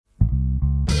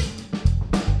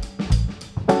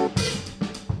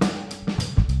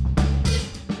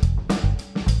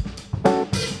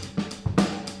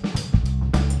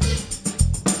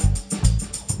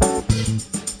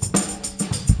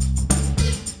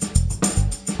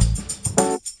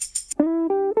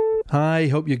Hi,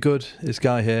 hope you're good. It's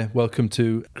Guy here. Welcome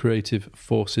to Creative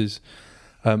Forces.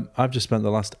 I've just spent the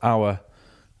last hour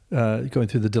going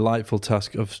through the delightful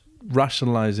task of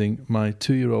rationalising my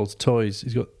 2-year-old's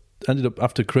toys. Ended up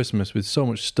after Christmas with so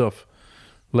much stuff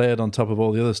layered on top of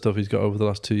all the other stuff he's got over the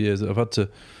last 2 years that I've had to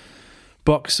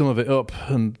box some of it up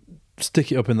and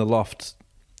stick it up in the loft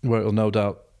where it'll no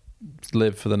doubt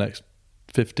live for the next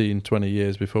 15, 20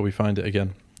 years before we find it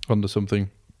again under something.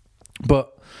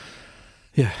 But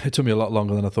yeah, it took me a lot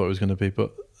longer than I thought it was going to be,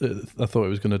 but I thought it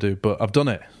was going to do. But I've done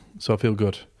it, so I feel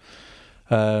good.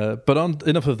 But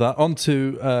enough of that. On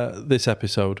to this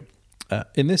episode.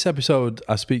 In this episode,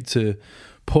 I speak to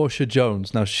Portia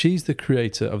Jones. Now, she's the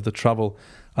creator of the travel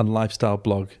and lifestyle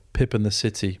blog Pip and the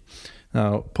City.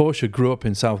 Now, Portia grew up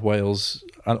in South Wales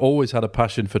and always had a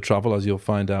passion for travel, as you'll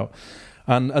find out.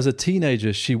 And as a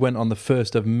teenager, she went on the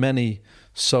first of many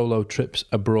solo trips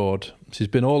abroad. She's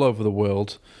been all over the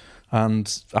world.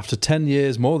 And after 10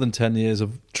 years, more than 10 years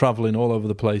of traveling all over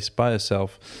the place by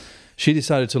herself, she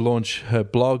decided to launch her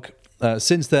blog.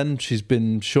 Since then, she's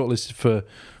been shortlisted for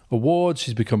awards.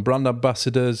 She's become brand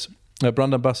ambassador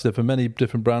for many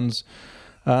different brands.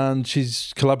 And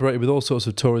she's collaborated with all sorts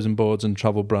of tourism boards and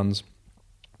travel brands.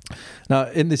 Now,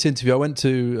 in this interview, I went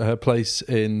to her place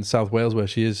in South Wales where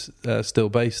she is still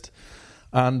based.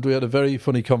 And we had a very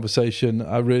funny conversation.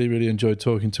 I really, really enjoyed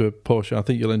talking to her, Portia. I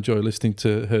think you'll enjoy listening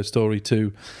to her story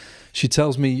too. She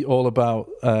tells me all about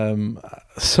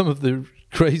some of the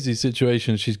crazy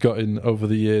situations she's got in over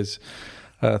the years,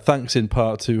 thanks in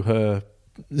part to her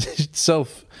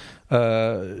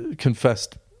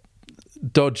self-confessed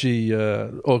dodgy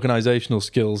organisational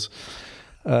skills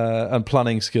and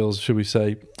planning skills, should we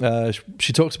say.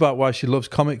 She talks about why she loves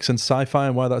comics and sci-fi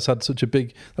and why that's had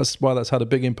a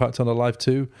big impact on her life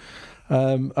too.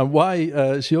 And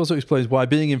why she also explains why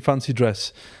being in fancy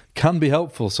dress can be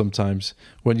helpful sometimes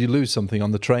when you lose something on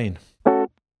the train.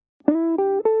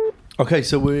 Okay,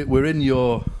 so we're in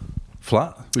your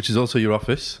flat, which is also your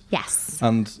office. Yes.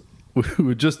 And we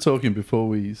were just talking before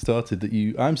we started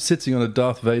that I'm sitting on a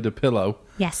Darth Vader pillow.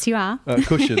 Yes, you are.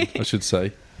 Cushion, I should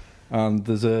say. And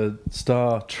there's a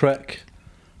Star Trek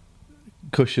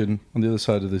cushion on the other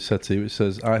side of the settee which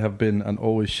says, "I have been and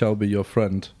always shall be your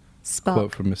friend." Spock.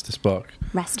 Quote from Mr. Spock.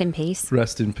 Rest in peace.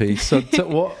 Rest in peace. So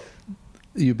what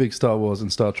are you a big Star Wars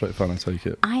and Star Trek fan, I take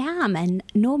it? I am, and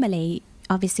normally,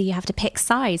 obviously, you have to pick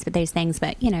sides with those things,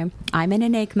 but, I'm an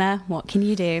enigma. What can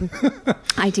you do?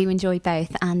 I do enjoy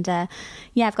both. And,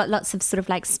 I've got lots of sort of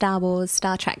like Star Wars,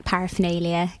 Star Trek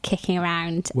paraphernalia kicking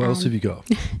around. What else have you got?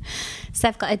 So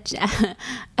I've got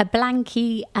a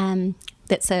blankie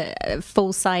that's a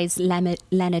full-size Leonard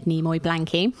Nimoy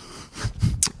blankie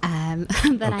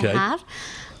that Okay. I have.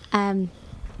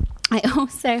 I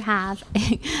also have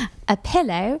a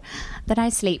pillow that I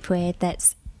sleep with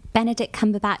that's Benedict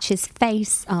Cumberbatch's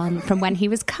face on from when he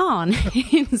was Khan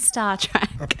in Star Trek,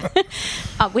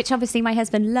 which obviously my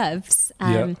husband loves.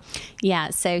 So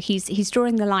he's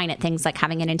drawing the line at things like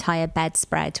having an entire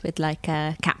bedspread with like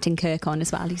Captain Kirk on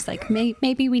as well. He's like,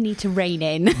 maybe we need to rein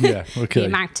in the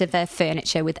amount of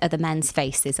furniture with other men's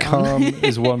faces on. Calm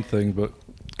is one thing, but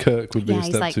Kirk would be a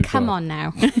step too far. He's like, come on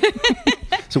now.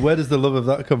 So where does the love of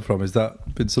that come from? Has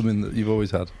that been something that you've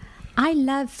always had? I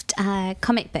loved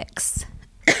comic books.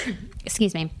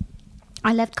 Excuse me.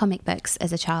 I loved comic books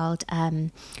as a child,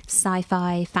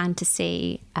 sci-fi,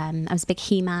 fantasy. I was a big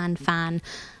He-Man fan.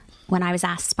 When I was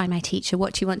asked by my teacher,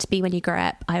 what do you want to be when you grow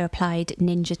up? I replied,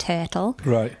 Ninja Turtle,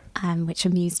 right? Which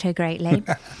amused her greatly.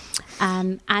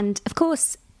 And of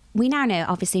course, we now know,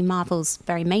 obviously, Marvel's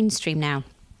very mainstream now.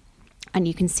 And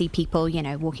you can see people,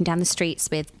 walking down the streets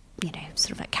with,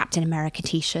 sort of like Captain America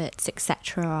T-shirts,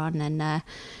 etc. on, and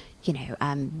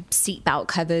seatbelt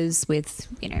covers with,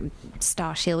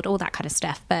 Star Shield, all that kind of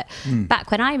stuff. But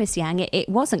back when I was young, it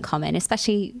wasn't common,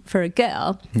 especially for a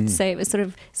girl. So it was sort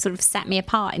of set me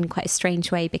apart in quite a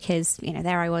strange way because,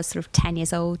 there I was sort of 10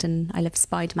 years old and I loved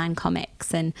Spider-Man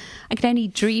comics. And I could only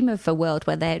dream of a world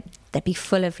where they'd be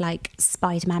full of like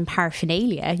Spider-Man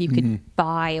paraphernalia you could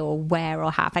buy or wear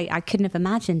or have. I couldn't have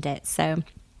imagined it. So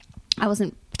I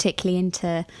wasn't particularly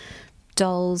into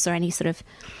dolls or any sort of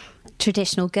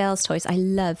traditional girls' toys. I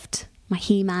loved my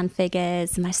He-Man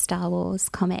figures and my Star Wars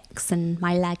comics and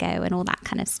my Lego and all that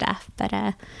kind of stuff. But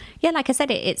like I said,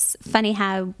 it's funny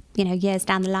how, years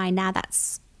down the line now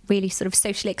that's really sort of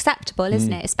socially acceptable,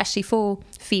 isn't it? Especially for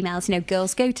females.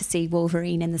 Girls go to see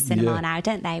Wolverine in the cinema now,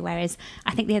 don't they? Whereas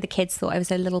I think the other kids thought I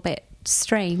was a little bit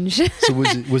strange. So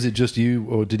was it just you,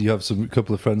 or did you have a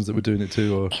couple of friends that were doing it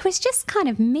too? Or it was just kind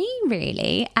of me,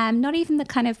 really. Not even the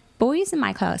kind of boys in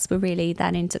my class were really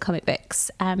that into comic books.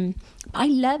 I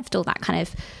loved all that kind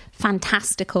of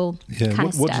fantastical kind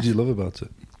of stuff. What did you love about it?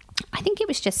 I think it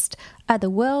was just other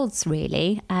worlds,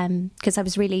 really, because I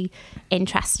was really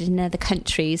interested in other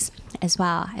countries as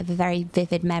well. I have a very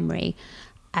vivid memory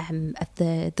of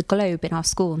the globe in our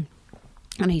school.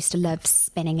 And I used to love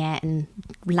spinning it and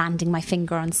landing my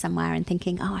finger on somewhere and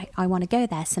thinking, oh, I want to go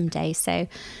there someday. So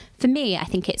for me, I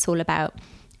think it's all about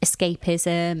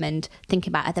escapism and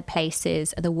thinking about other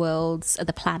places, other worlds,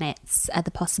 other planets, other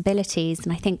possibilities.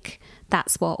 And I think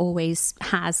that's what always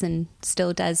has and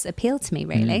still does appeal to me,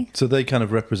 really. So they kind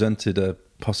of represented a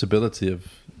possibility of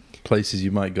places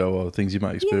you might go or things you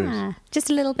might experience. Yeah, just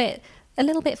a little bit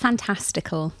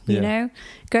fantastical, you know.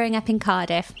 Growing up in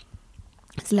Cardiff,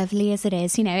 as lovely as it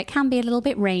is, you know, it can be a little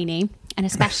bit rainy, and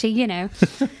especially, you know,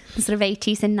 the sort of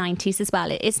 80s and 90s as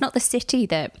well. It's not the city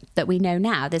that we know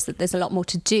now. There's a lot more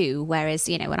to do, whereas,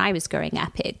 you know, when I was growing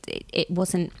up, it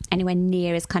wasn't anywhere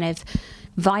near as kind of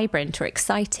vibrant or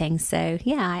exciting. So,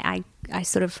 yeah, I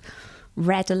sort of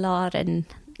read a lot and,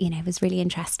 you know, was really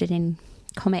interested in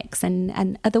comics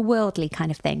and otherworldly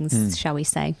kind of things, shall we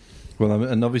say. Well,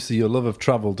 and obviously your love of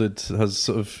travel has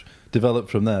sort of developed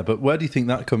from there. But where do you think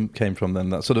that came from then?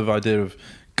 That sort of idea of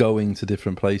going to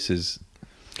different places?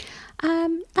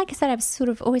 Like I said, I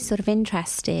was always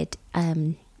interested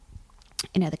in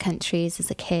other countries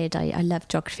as a kid. I loved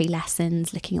geography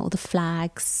lessons, looking at all the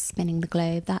flags, spinning the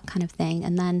globe, that kind of thing.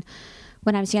 And then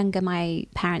when I was younger, my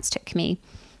parents took me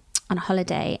on a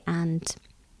holiday, and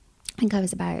I think I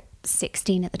was about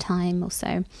 16 at the time or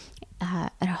so,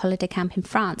 at a holiday camp in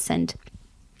France. And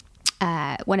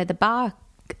one of the bar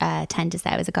tenders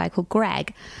there was a guy called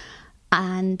Greg,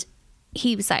 and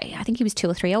he was like, I think he was 2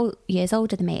 or 3 years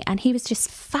older than me, and he was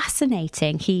just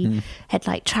fascinating. He had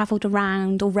like travelled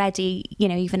around already, you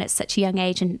know, even at such a young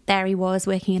age, and there he was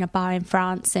working in a bar in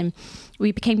France, and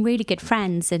we became really good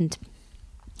friends. And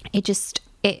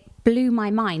it blew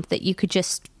my mind that you could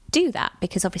just do that,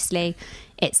 because obviously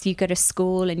it's, you go to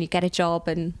school and you get a job,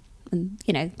 and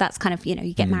you know, that's kind of, you know,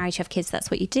 you get married, you have kids,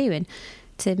 that's what you do. And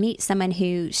to meet someone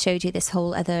who showed you this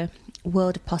whole other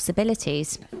world of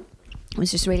possibilities was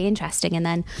just really interesting. And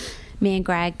then me and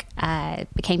Greg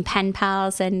became pen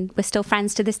pals, and we're still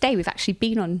friends to this day. We've actually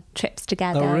been on trips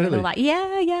together. Oh, really? And all that.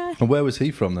 Yeah. And where was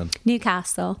he from then?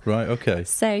 Newcastle. Right, okay.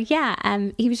 So, yeah,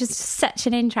 he was just such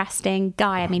an interesting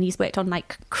guy. I mean, he's worked on,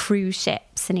 like, cruise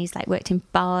ships, and he's, like, worked in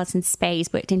bars in Spain.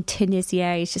 He's worked in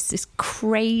Tunisia. He's just this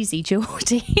crazy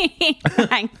Geordie,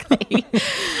 frankly.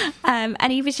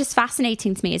 And he was just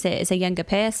fascinating to me as a younger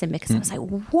person, because I was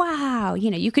like, wow,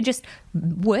 you know, you could just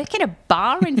work in a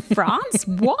bar in France?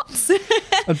 What?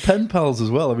 And pen pals as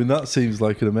well. I mean, that seems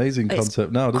like an amazing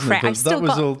concept now, doesn't it?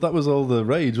 That was all the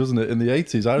rage, wasn't it, in the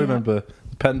 80s? I remember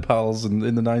pen pals, and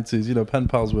in the 90s, you know, pen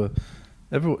pals were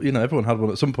everyone had one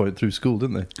at some point through school,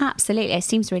 didn't they? Absolutely. It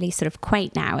seems really sort of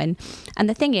quaint now, and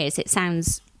the thing is, it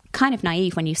sounds kind of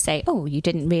naive when you say, oh, you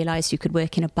didn't realise you could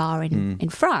work in a bar in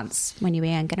France when you were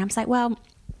young. And I was like, well,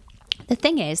 the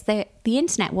thing is that the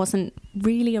internet wasn't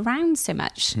really around so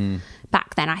much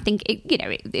back then. I think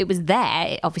it was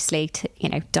there. Obviously,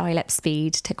 dial-up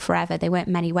speed took forever. There weren't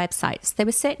many websites. There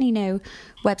was certainly no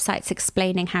websites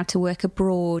explaining how to work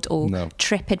abroad, or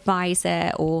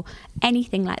TripAdvisor, or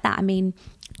anything like that. I mean,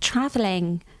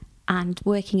 travelling and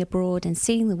working abroad and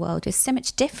seeing the world is so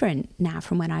much different now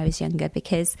from when I was younger,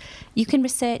 because you can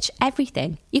research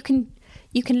everything. You can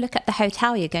look at the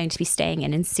hotel you're going to be staying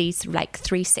in and see sort of like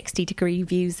 360-degree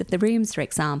views of the rooms, for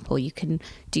example. You can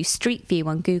do Street View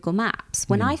on Google Maps.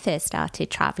 When I first started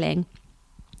travelling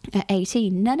at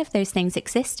 18, none of those things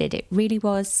existed. It really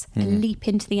was a leap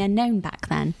into the unknown back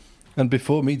then. And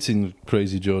before meeting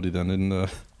Crazy Geordie then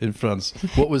in France,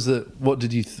 what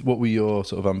were your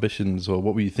sort of ambitions, or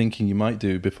what were you thinking you might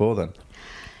do before then?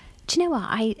 Do you know what?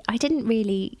 I didn't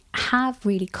really have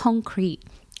really concrete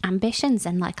ambitions,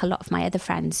 and like a lot of my other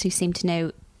friends who seem to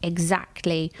know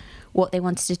exactly what they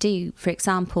wanted to do. For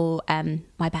example,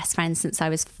 my best friend since I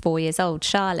was 4 years old,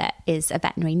 Charlotte, is a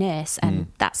veterinary nurse, and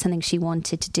that's something she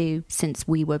wanted to do since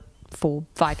we were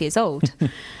 4-5 years old.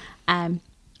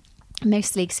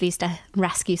 Mostly because we used to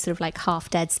rescue sort of like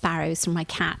half-dead sparrows from my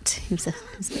cat, who was a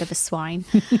bit of a swine.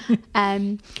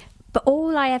 But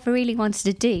all I ever really wanted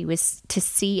to do was to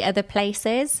see other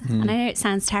places. And I know it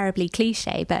sounds terribly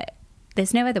cliche, but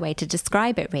there's no other way to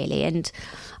describe it, really. And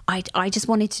I just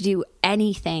wanted to do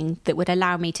anything that would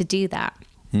allow me to do that.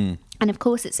 And of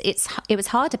course, it was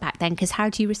harder back then, because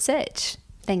how do you research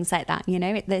things like that? You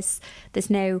know, there's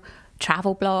no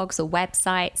travel blogs or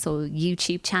websites or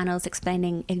YouTube channels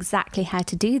explaining exactly how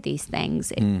to do these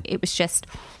things. It was just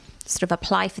sort of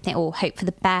apply for things, or hope for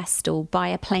the best, or buy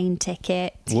a plane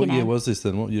ticket. What year was this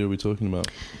then? What year are we talking about?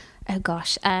 Oh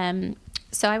gosh,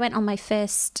 So I went on my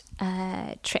first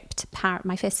trip to Paris,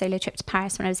 my first solo trip to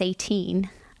Paris when I was 18.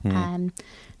 So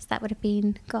that would have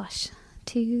been,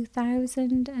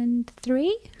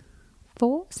 2003,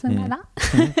 4, something like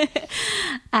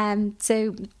that.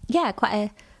 So yeah,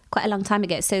 quite a long time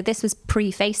ago. So this was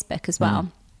pre-Facebook as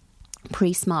well,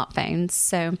 pre-smartphones.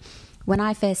 So when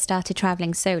I first started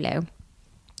traveling solo,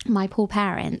 my poor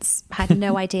parents had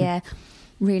no idea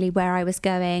really where I was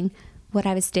going, what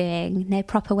I was doing, no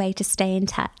proper way to stay in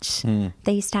touch.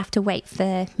 They used to have to wait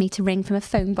for me to ring from a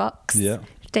phone box. Yeah.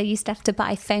 They used to have to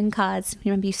buy phone cards.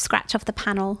 You remember, you scratch off the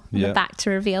panel on the back to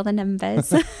reveal the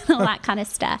numbers, all that kind of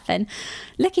stuff. And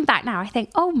looking back now, I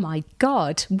think, oh my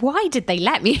God, why did they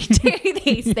let me do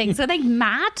these things? Were they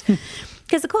mad?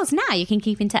 Because of course now you can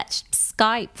keep in touch.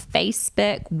 Skype,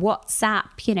 Facebook,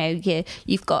 WhatsApp. You know,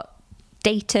 you've got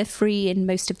data free in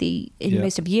most of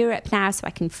most of Europe now, so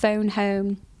I can phone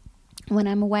home when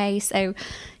I'm away. So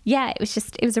yeah, it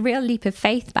was a real leap of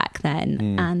faith back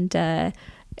then. And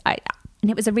and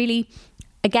it was a really,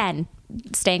 again,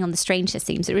 staying on the strangeness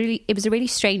themes, it was a really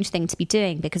strange thing to be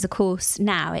doing, because of course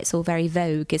now it's all very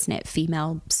vogue, isn't it?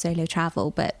 Female solo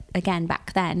travel. But again,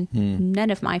 back then,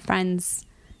 none of my friends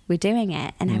were doing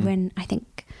it. And everyone, I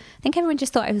think everyone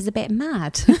just thought I was a bit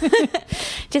mad.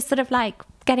 Just sort of like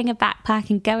getting a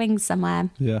backpack and going somewhere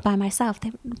by myself.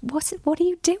 What are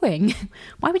you doing?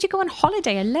 Why would you go on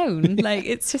holiday alone? Like,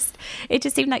 it just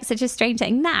seemed like such a strange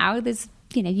thing. Now there's,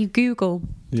 you Google,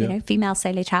 female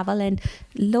solo travel, and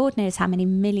Lord knows how many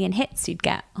million hits you'd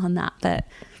get on that. But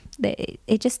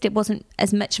it wasn't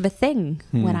as much of a thing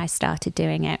when I started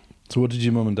doing it. So what did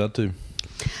your mum and dad do?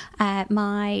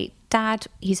 My dad,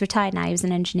 he's retired now, he was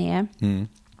an engineer.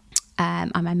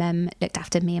 And my mum looked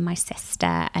after me and my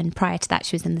sister, and prior to that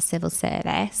she was in the civil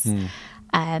service.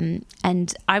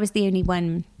 And I was the only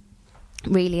one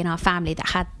really in our family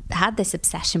that had this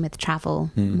obsession with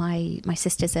travel. My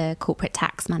sister's a corporate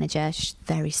tax manager. She's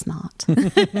very smart.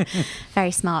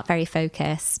 Very smart, very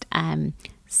focused.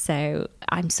 So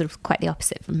I'm sort of quite the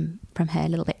opposite from her, a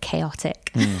little bit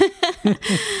chaotic.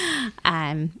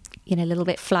 A little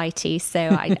bit flighty. So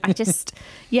I just,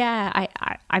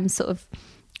 I'm sort of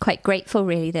quite grateful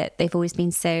really that they've always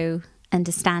been so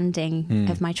understanding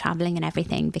of my traveling and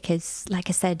everything, because like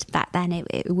I said, back then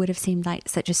it would have seemed like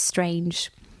such a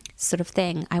strange sort of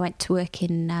thing. I went to work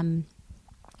in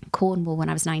Cornwall when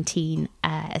I was 19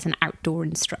 as an outdoor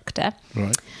instructor.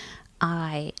 Right.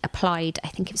 I applied, I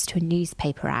think it was to a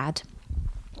newspaper ad,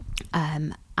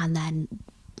 and then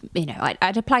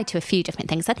I'd applied to a few different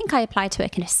things. I think I applied to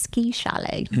work in a ski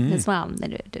chalet as well.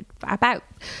 It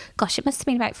must have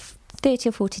been about 30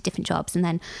 or 40 different jobs. And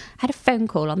then I had a phone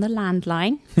call on the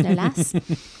landline, no less,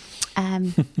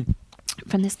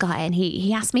 from this guy. And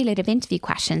he asked me a load of interview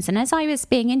questions. And as I was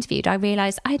being interviewed, I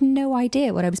realised I had no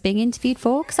idea what I was being interviewed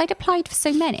for, because I'd applied for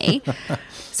so many.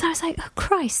 So I was like, oh,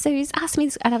 Christ. So he's asked me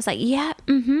this, and I was like,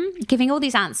 giving all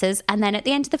these answers. And then at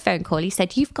the end of the phone call, he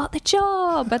said, you've got the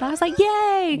job. And I was like,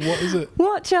 yay. What is it?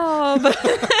 What job?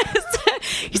 So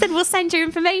he said, we'll send you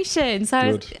information. So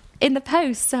I was in the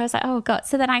post. So I was like, oh God.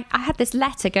 So then I had this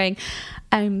letter going,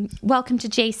 welcome to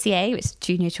JCA, which is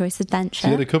Junior Choice Adventure. So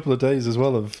you had a couple of days as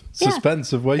well of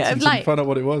suspense of waiting to find out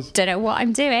what it was. Don't know what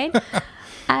I'm doing.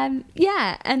 And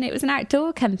it was an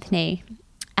outdoor company.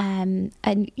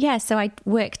 So I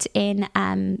worked in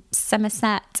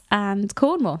Somerset and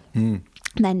Cornwall. And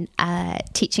then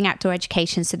teaching outdoor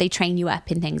education. So they train you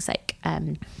up in things like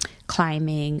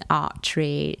climbing,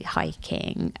 archery,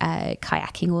 hiking,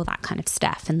 kayaking, all that kind of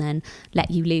stuff, and then let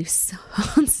you loose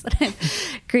on sort of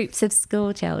groups of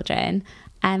school children.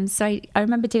 So I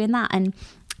remember doing that, and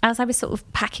as I was sort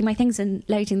of packing my things and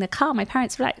loading the car, my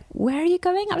parents were like, where are you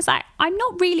going? I was like, I'm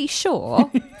not really sure.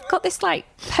 Got this like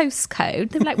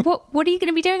postcode. They were like, what are you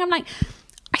going to be doing? I'm like,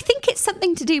 I think it's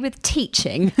something to do with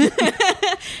teaching.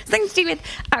 Something to do with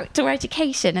outdoor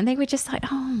education. And they were just like,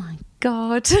 oh my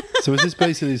God. So was this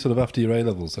basically sort of after your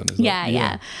A-levels then?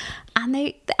 Yeah. And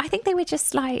I think they were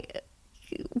just like,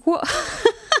 what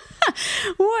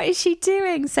is she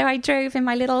doing? So I drove in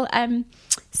my little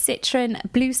Citroen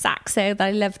Blue Saxo that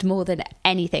I loved more than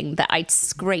anything, that I'd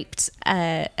scraped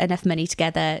enough money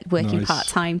together working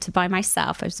part-time to buy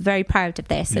myself. I was very proud of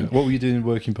this. Yeah. And what were you doing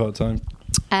working part-time?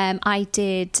 I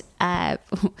did,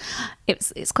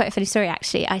 it's quite a funny story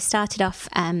actually. I started off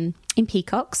in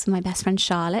Peacocks with my best friend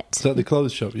Charlotte. Is that the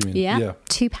clothes shop you mean? Yeah.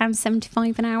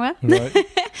 £2.75 an hour. Right.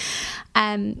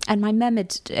 And my mum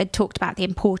had talked about the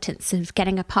importance of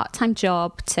getting a part-time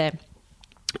job to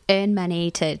earn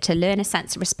money, to learn a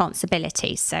sense of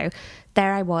responsibility. So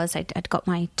there I was, I'd got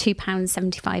my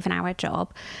 £2.75 an hour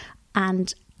job.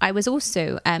 And I was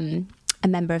also a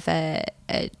member of a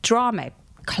drama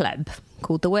club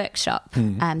called The Workshop,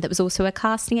 that was also a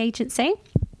casting agency.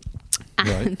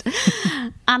 And,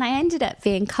 and I ended up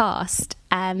being cast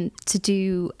to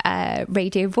do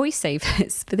radio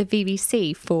voiceovers for the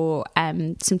BBC for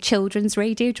some children's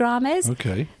radio dramas.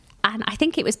 Okay. And I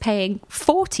think it was paying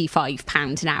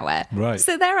 £45 an hour. Right.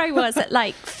 So there I was at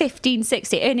like 15,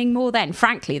 16, earning more then,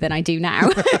 frankly, than I do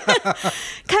now.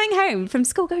 Coming home from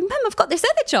school going, Mum, I've got this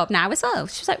other job now as well.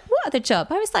 She was like, what other job?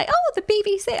 I was like, oh, the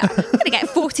BBC. I'm going to get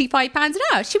 £45 an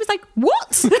hour. She was like,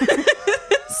 what? So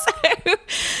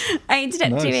I ended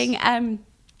up doing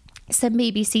some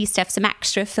BBC stuff, some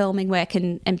extra filming work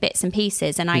and bits and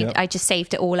pieces. And I just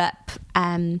saved it all up,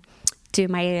 doing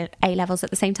my A-levels at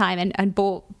the same time, and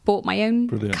bought my own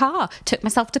car. Took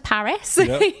myself to Paris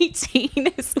at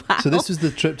 18 as well. So this was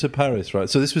the trip to Paris, right?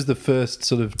 So this was the first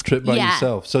sort of trip by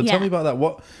yourself. So tell me about that.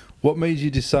 What made you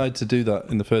decide to do that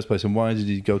in the first place, and why did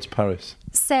you go to Paris?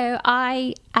 So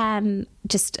I've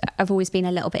always been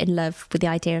a little bit in love with the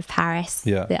idea of Paris,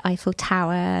 the Eiffel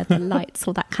Tower, the lights,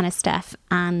 all that kind of stuff.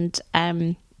 And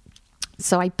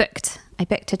so I booked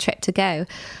a trip to go.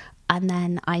 And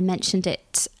then I mentioned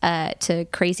it to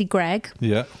Crazy Greg.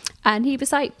 Yeah. And he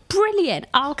was like, brilliant,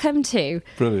 I'll come too.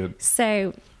 Brilliant.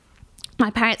 So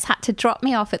my parents had to drop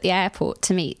me off at the airport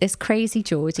to meet this crazy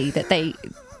Geordie that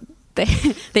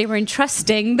they were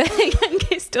entrusting their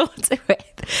youngest daughter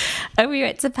with. And we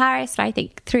went to Paris for, I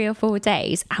think, 3 or 4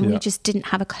 days. And we just didn't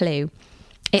have a clue.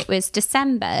 It was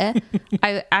December.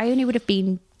 I only would have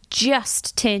been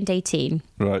just turned 18.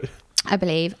 Right. I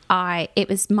believe it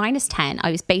was -10.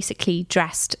 I was basically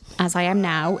dressed as I am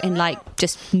now in like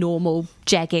just normal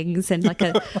jeggings and like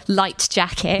a light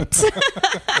jacket.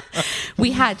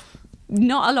 We had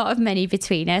not a lot of money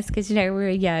between us because, you know, we were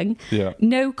young. Yeah.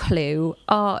 No clue.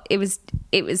 It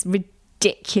was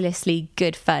ridiculously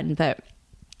good fun, but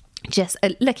just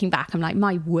looking back, I'm like,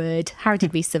 my word, how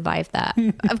did we survive that?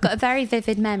 I've got a very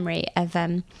vivid memory of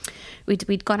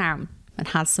we'd gone out and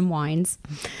had some wines,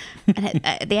 and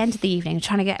at the end of the evening,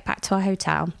 trying to get back to our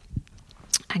hotel,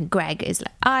 and Greg is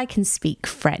like, I can speak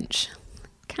French.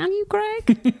 Can you,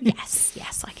 Greg?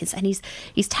 yes I can. And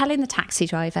he's telling the taxi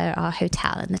driver our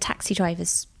hotel, and the taxi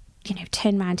driver's, you know,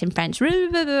 turn around in French,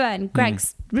 and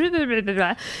Greg's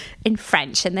in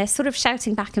French, and they're sort of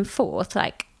shouting back and forth,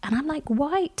 like, and I'm like,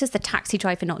 why does the taxi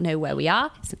driver not know where we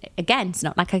are? It's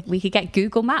not like we could get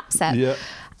Google Maps up. Yeah.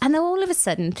 And then all of a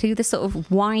sudden, through the sort of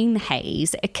wine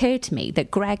haze, it occurred to me that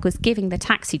Greg was giving the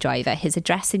taxi driver his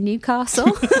address in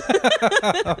Newcastle.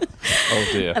 Oh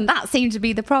dear. And that seemed to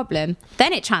be the problem.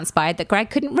 Then it transpired that Greg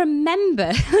couldn't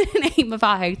remember the name of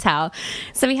our hotel.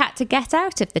 So he had to get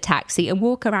out of the taxi and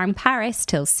walk around Paris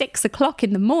till 6 o'clock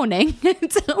in the morning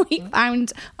until we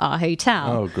found our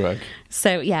hotel. Oh, Greg.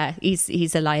 So yeah,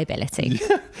 he's a liability.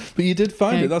 Yeah, but you did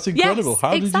find it. That's incredible. Yes,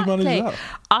 How did you manage that?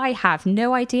 I have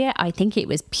no idea. I think it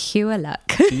was pure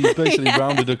luck. So you basically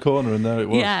rounded a corner and there it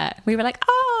was. Yeah, we were like,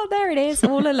 oh, there it is,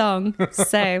 all along.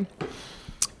 So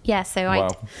yeah, wow.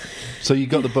 So you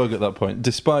got the bug at that point,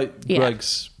 despite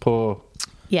Greg's poor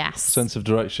sense of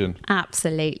direction.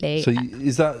 Absolutely. So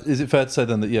is it fair to say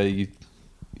then that you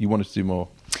wanted to do more?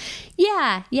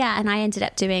 Yeah, and I ended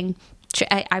up doing.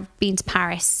 I've been to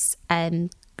Paris,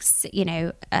 you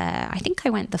know, I think I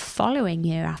went the following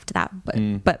year after that,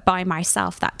 but by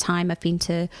myself that time. I've been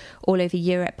to all over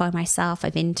Europe by myself.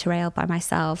 I've interrailed by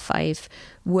myself. I've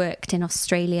worked in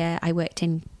Australia. I worked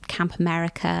in Camp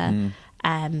America.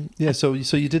 So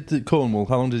you did the Cornwall.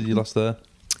 How long did you last there?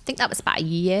 I think that was about a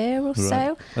year or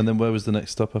so. And then where was the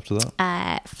next stop after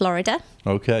that? Florida.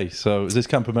 Okay, so is this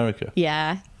Camp America?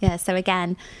 Yeah. So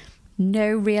again,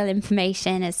 no real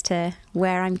information as to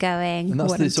where I'm going. And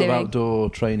that's the sort of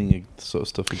outdoor training sort of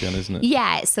stuff again, isn't it?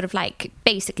 Yeah, it's sort of like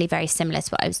basically very similar to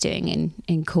what I was doing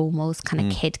in Cornwall's kind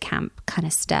of kid camp kind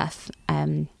of stuff.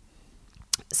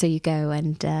 So you go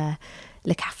and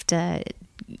look after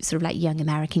sort of like young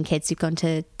American kids who've gone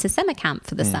to summer camp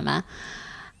for the summer.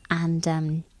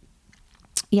 And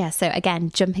so again,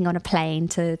 jumping on a plane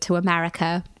to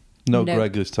America. No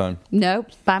Greg this time. No,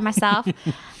 by myself.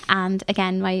 And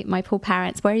again, my poor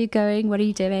parents, where are you going? What are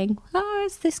you doing? Oh,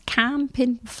 it's this camp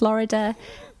in Florida.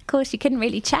 Of course, you couldn't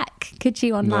really check, could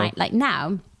you, online? No. Like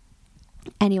now,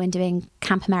 anyone doing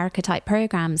Camp America type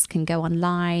programs can go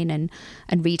online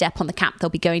and read up on the camp they'll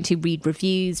be going to, read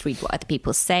reviews, read what other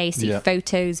people say, see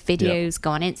photos, videos,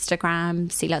 go on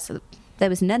Instagram, see lots of... There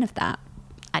was none of that.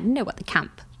 I didn't know what the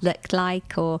camp looked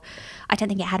like, or I don't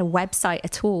think it had a website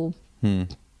at all.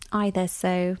 Either.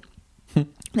 So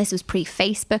this was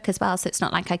pre-Facebook as well, so it's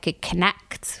not like I could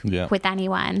connect with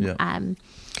anyone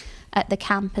at the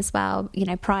camp as well, you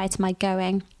know, prior to my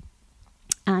going.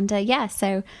 And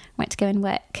so went to go and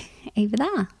work over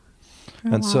there.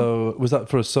 And so was that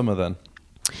for a summer then?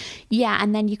 Yeah,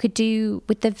 and then you could do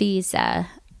with the visa.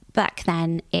 Back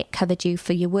then, it covered you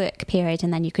for your work period,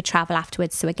 and then you could travel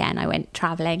afterwards. So again, I went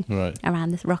traveling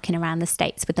rocking around the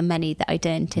States with the money that I'd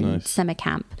earned in summer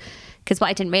camp. Because what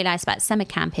I didn't realise about summer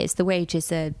camp is the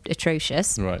wages are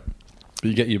atrocious. Right. But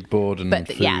you get your board and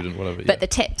food and whatever. But the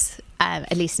tips,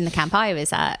 at least in the camp I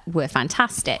was at, were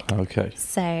fantastic. Okay.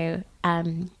 So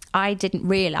I didn't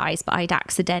realise, but I'd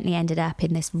accidentally ended up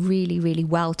in this really, really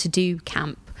well-to-do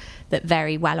camp that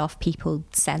very well-off people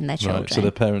send their children. Right, so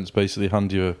their parents basically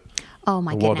hand you a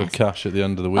wad of cash at the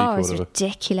end of the week or whatever. It was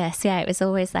ridiculous. Yeah, it was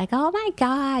always like, oh my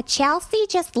God, Chelsea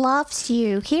just loves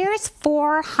you. Here's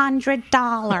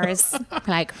 $400.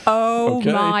 Like,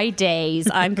 my days.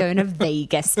 I'm going to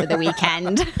Vegas for the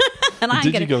weekend.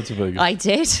 Did you go to Vegas? I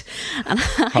did. And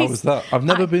How was that? I've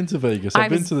never been to Vegas.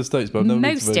 I've been to the States, but I've never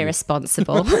been to Vegas. Most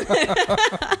irresponsible.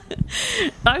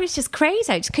 I was just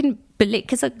crazy. I just couldn't believe,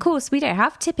 because of course we don't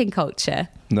have tipping culture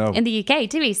in the UK,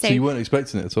 do we? So you weren't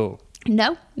expecting it at all?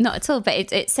 No, not at all.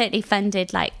 But it certainly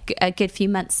funded like a good few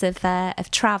months of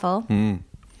travel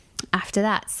after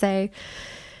that. So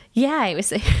yeah, it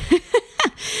was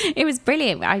it was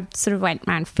brilliant. I sort of went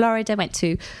around Florida, went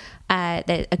to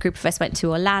a group of us went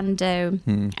to Orlando,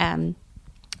 and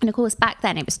of course back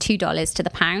then it was $2 to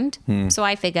the pound. So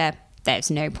I figure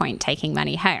there's no point taking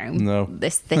money home. No,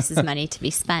 this is money to be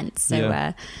spent.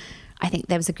 So I think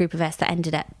there was a group of us that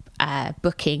ended up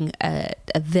booking a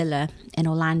villa in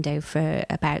Orlando for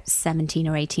about 17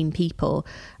 or 18 people,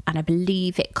 and I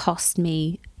believe it cost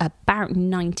me about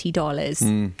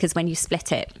 $90 because when you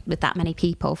split it with that many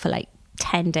people for like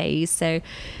 10 days, so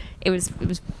it was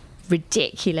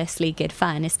ridiculously good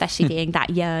fun, especially being that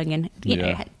young and you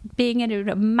know being in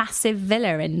a massive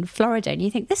villa in Florida, and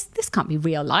you think this can't be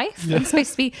real life. I'm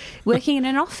supposed to be working in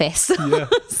an office or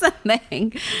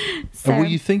something. So, and were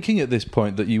you thinking at this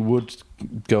point that you would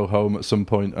go home at some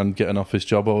point and get an office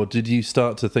job, or did you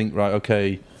start to think, right,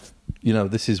 okay, you know,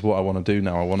 this is what I want to do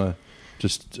now, I want to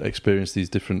just experience these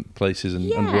different places and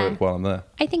work while I'm there?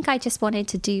 I think I just wanted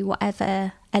to do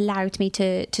whatever allowed me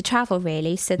to travel,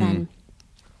 really. So then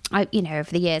over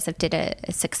the years, I've did a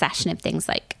succession of things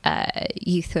like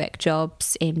youth work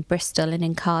jobs in Bristol and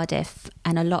in Cardiff,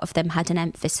 and a lot of them had an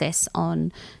emphasis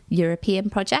on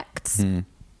European projects.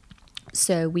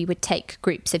 So we would take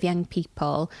groups of young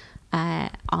people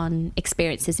on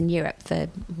experiences in Europe for a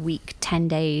week, 10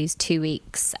 days, 2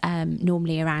 weeks,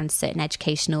 normally around certain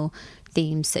educational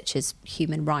themes such as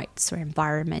human rights or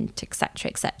environment,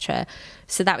 etc., etc.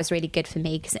 So that was really good for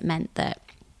me because it meant that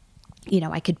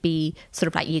I could be sort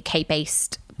of like UK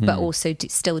based, but also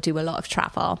still do a lot of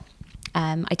travel.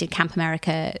 I did Camp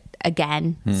America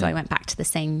again, so I went back to the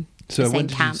same So when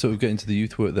did camp. you sort of get into the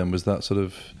youth work then? Was that sort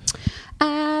of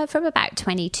from about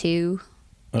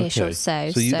 22-ish or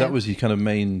so. So that was your kind of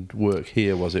main work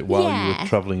here, was it? While you were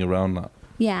travelling around that.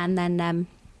 Yeah, and then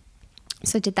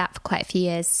so I did that for quite a few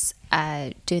years,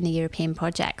 doing the European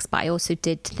projects. But I also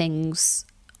did things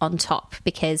on top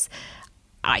because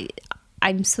I'm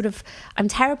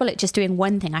terrible at just doing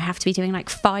one thing. I have to be doing like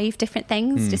 5 different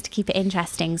things just to keep it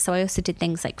interesting. So I also did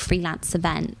things like freelance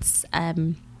events.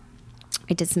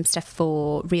 I did some stuff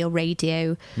for Real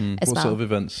Radio as well. What sort of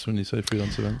events when you say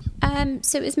freelance events?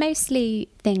 So it was mostly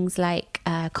things like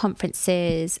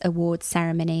conferences, award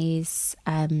ceremonies.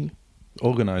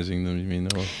 Organising them, you mean?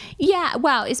 Or? Yeah,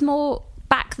 well, it's more...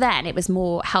 Back then, it was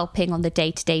more helping on the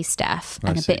day-to-day stuff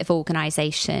and a bit of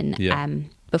organisation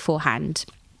beforehand.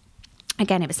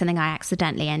 Again, it was something I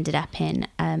accidentally ended up in.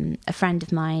 A friend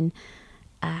of mine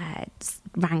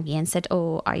rang me and said,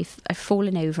 I've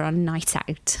fallen over on a night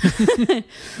out. As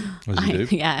you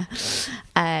do. Yeah.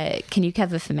 Can you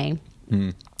cover for me?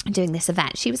 Doing this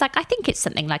event. She was like, I think it's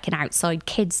something like an outside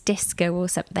kids disco or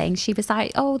something. She was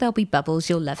like, there'll be bubbles,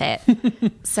 you'll love it.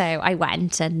 So I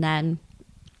went and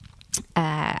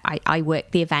I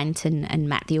worked the event and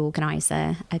met the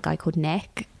organizer, a guy called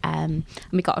Nick, and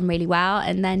we got on really well.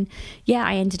 And then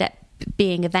I ended up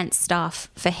being event staff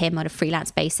for him on a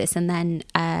freelance basis, and then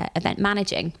event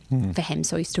managing for him.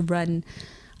 So I used to run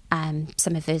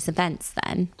some of his events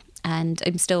then, and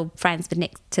I'm still friends with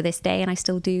Nick to this day, and I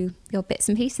still do your bits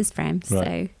and pieces for him.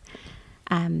 Right.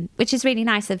 So which is really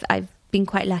nice. I've been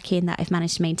quite lucky in that I've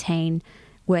managed to maintain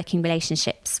working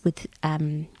relationships with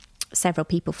several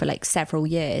people for like several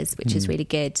years, which is really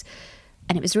good.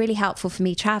 And it was really helpful for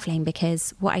me traveling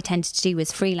because what I tended to do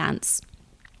was freelance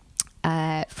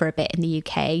for a bit in the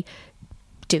UK,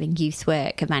 doing youth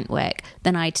work, event work.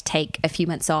 Then I'd take a few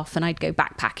months off and I'd go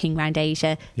backpacking around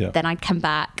Asia. Then I'd come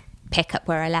back, pick up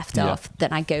where I left off.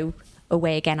 Then I'd go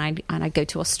away again, and I'd go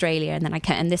to Australia, and then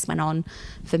and this went on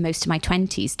for most of my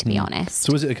 20s, to be honest.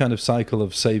 So was it a kind of cycle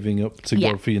of saving up to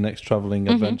go for your next travelling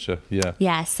adventure?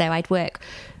 Yeah, so I'd work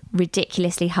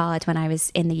ridiculously hard when I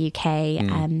was in the UK,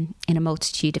 in a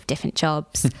multitude of different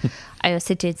jobs. I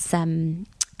also did some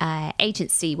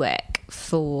agency work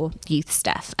for youth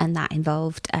stuff, and that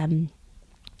involved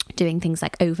doing things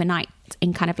like overnight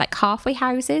in kind of like halfway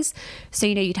houses. So,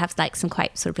 you know, you'd have like some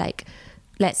quite sort of like,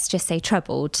 let's just say,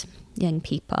 troubled young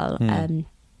people, and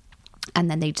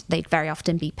then they'd very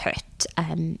often be put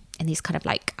in these kind of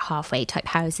like halfway type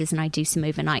houses, and I do some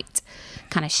overnight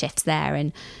kind of shifts there.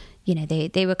 And you know,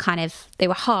 they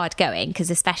were hard going,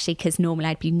 because normally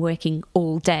I'd been working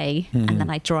all day, and then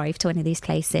I'd drive to one of these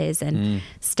places and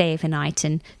stay overnight.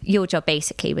 And your job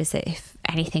basically was that if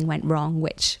anything went wrong,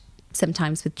 which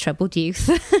sometimes with troubled youth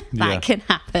that can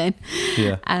happen,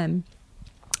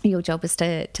 your job was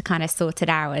to kind of sort it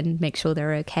out and make sure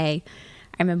they're okay.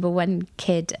 I remember one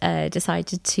kid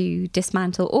decided to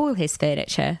dismantle all his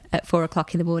furniture at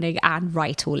 4:00 in the morning and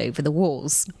write all over the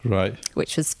walls. Right.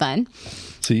 Which was fun.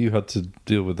 So you had to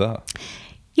deal with that?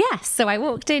 Yes. So I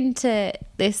walked into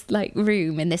this like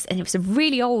room and it was a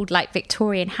really old like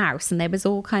Victorian house, and there was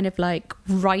all kind of like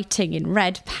writing in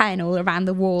red pen all around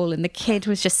the wall, and the kid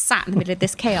was just sat in the middle of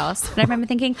this chaos. And I remember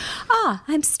thinking,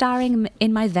 I'm starring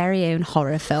in my very own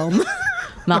horror film.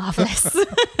 Marvellous.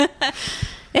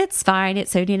 It's fine.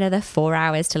 It's only another 4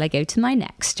 hours till I go to my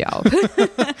next job.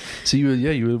 So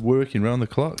you were working round the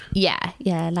clock. Yeah.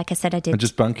 Like I said, I did. And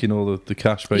just banking all the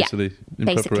cash basically in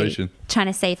preparation. Trying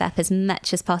to save up as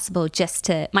much as possible.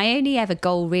 My only ever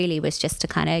goal really was just to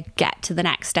kind of get to the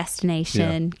next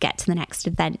destination, get to the next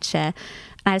adventure.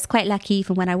 And I was quite lucky,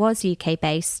 even when I was UK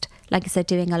based. Like I said,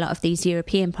 doing a lot of these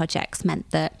European projects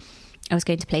meant that I was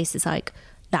going to places like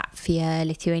Latvia,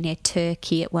 Lithuania,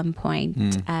 Turkey at one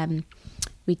point.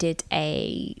 We did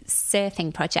a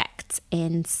surfing project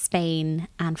in Spain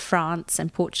and France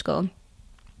and Portugal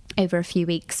over a few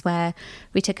weeks, where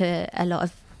we took a lot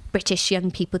of British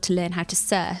young people to learn how to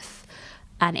surf,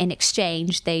 and in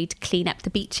exchange they'd clean up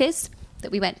the beaches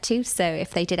that we went to. So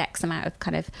if they did X amount of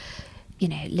kind of, you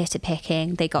know, litter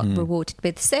picking, they got rewarded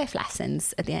with surf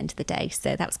lessons at the end of the day.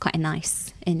 So that was quite a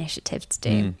nice initiative to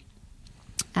do.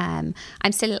 I'm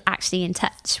still actually in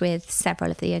touch with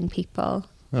several of the young people.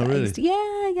 Oh, really? Yeah.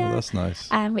 Oh, that's nice.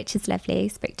 Which is lovely.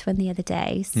 Spoke to one the other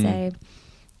day. So,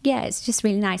 yeah, it's just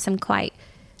really nice. I'm quite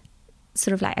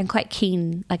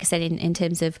keen, like I said, in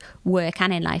terms of work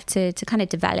and in life, to kind of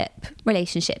develop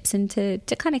relationships and to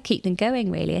kind of keep them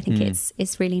going, really. I think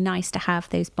it's really nice to have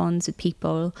those bonds with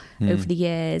people over the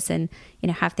years, and, you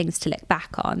know, have things to look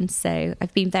back on. So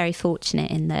I've been very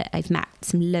fortunate in that I've met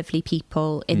some lovely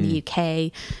people in the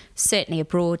UK, certainly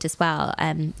abroad as well.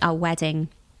 Our wedding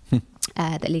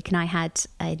that Luke and I had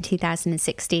in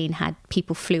 2016 had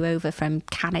people flew over from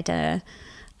Canada,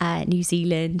 New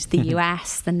Zealand, the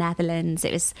US, the Netherlands.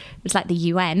 It was like the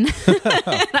UN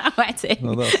that wedding.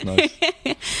 Oh, that's nice.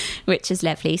 Which is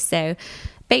lovely. So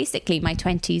basically my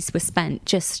 20s were spent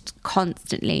just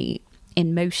constantly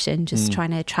in motion, just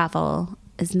trying to travel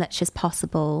as much as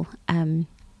possible,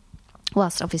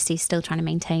 whilst obviously still trying to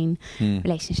maintain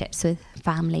relationships with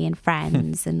family and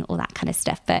friends and all that kind of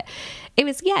stuff. But it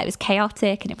was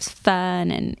chaotic, and it was fun,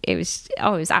 and it was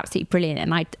absolutely brilliant.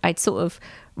 And I'd sort of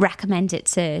recommend it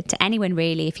to anyone,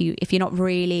 really, if you're not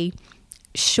really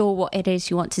sure what it is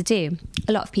you want to do.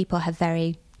 A lot of people have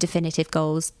very definitive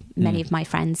goals. Many of my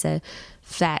friends are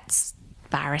vets,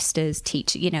 barristers,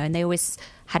 teachers, you know, and they always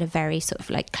had a very sort of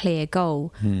like clear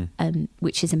goal,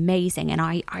 which is amazing. And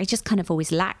I just kind of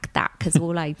always lacked that, because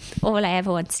all I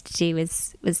ever wanted to do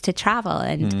was to travel.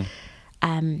 And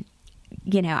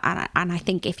you know, and I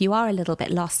think if you are a little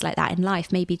bit lost like that in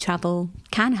life, maybe travel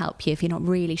can help you if you're not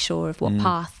really sure of what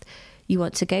path you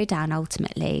want to go down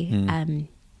ultimately.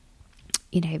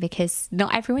 You know, because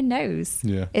not everyone knows.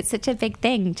 It's such a big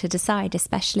thing to decide,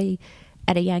 especially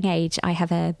at a young age. I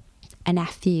have a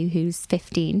nephew who's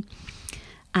 15,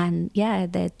 and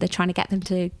they're trying to get them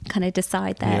to kind of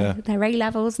decide their A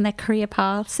levels and their career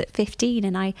paths at 15.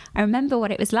 And I remember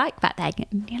what it was like back then.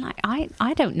 And you're like,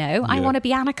 I don't know. I want to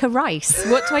be Anneka Rice.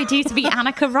 What do I do to be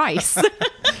Anneka Rice?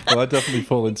 Well, I definitely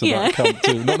fall into that camp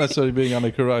too. Not necessarily being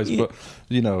Anneka Rice, but,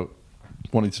 you know,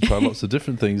 wanting to try lots of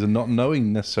different things and not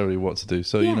knowing necessarily what to do.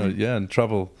 So, you know, and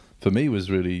travel for me was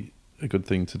really a good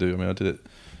thing to do. I mean, I did it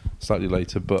slightly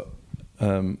later, but,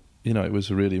 you know, it was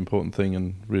a really important thing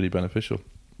and really beneficial.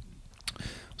 I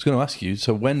was going to ask you,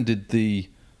 so when did the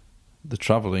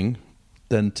travelling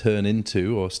then turn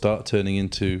into, or start turning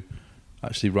into,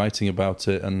 actually writing about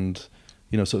it and,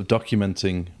 you know, sort of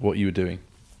documenting what you were doing?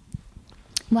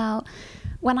 Well,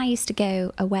 when I used to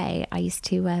go away, I used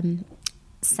to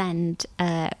send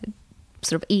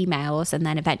sort of emails and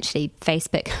then eventually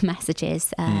Facebook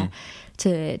messages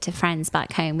to friends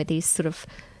back home with these sort of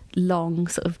long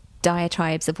sort of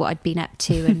diatribes of what I'd been up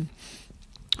to and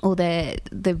all the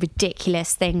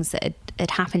ridiculous things that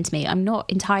had happened to me. I'm not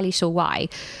entirely sure why.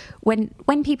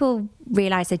 When people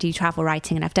realise I do travel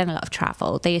writing, and I've done a lot of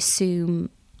travel, they assume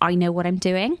I know what I'm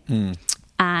doing.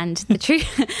 And the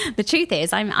truth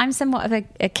is, I'm somewhat of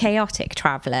a chaotic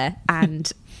traveller,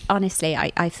 and honestly,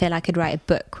 I feel I could write a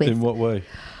book with. In what way?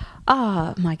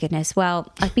 Oh my goodness!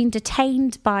 Well, I've been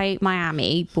detained by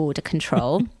Miami border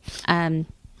control.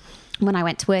 When I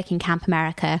went to work in Camp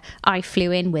America, I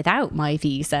flew in without my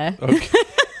visa. Okay.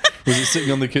 Was it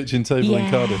sitting on the kitchen table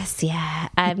in Cardiff? Yes,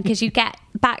 yeah. Because you get,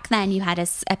 back then you had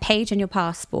a page on your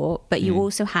passport, but you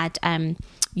also had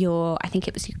your, I think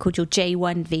it was called your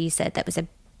J1 visa, that was a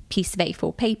piece of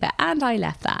A4 paper, and I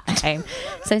left that at home.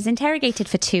 So I was interrogated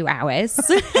for 2 hours.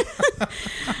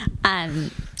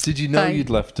 Did you know you'd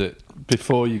left it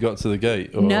before you got to the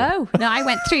gate? Or? No, I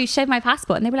went through, showed my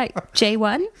passport, and they were like,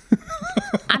 J1?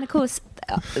 And of course,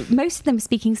 most of them were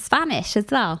speaking Spanish as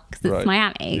well, because it's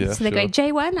Miami. Yeah, so they go,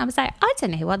 J1? I was like, I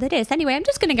don't know what it is. Anyway, I'm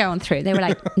just going to go on through. They were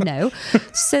like, no.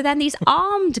 So then these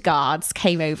armed guards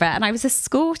came over, and I was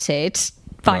escorted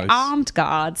by armed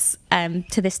guards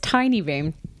to this tiny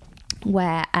room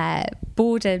where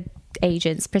border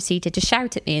agents proceeded to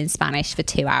shout at me in Spanish for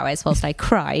 2 hours whilst I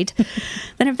cried.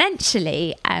 Then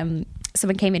eventually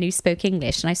someone came in who spoke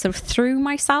English, and I sort of threw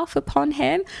myself upon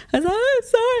him. I was like, oh,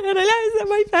 sorry, and I let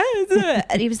my pants.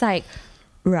 And he was like,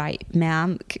 right,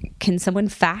 ma'am, can someone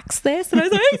fax this? And I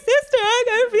was like, hey, sister, I'm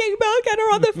going to get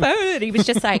her on the phone. And he was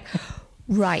just like,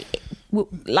 right.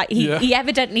 Like he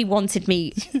evidently wanted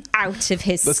me out of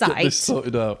his sight. Let's get this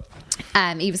sorted out.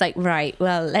 He was like, right,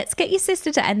 well, let's get your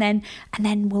sister to, and then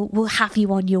we'll have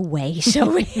you on your way,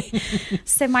 shall we?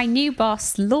 So my new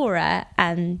boss, Laura,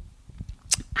 who'd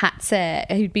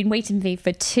been waiting for me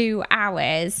for 2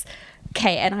 hours.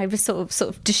 Okay, and I was sort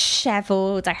of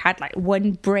dishevelled. I had like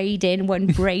one braid in, one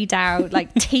braid out,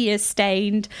 like tear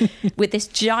stained, with this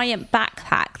giant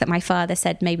backpack that my father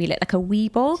said maybe looked like a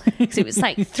Weeble. So it was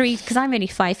like because I'm only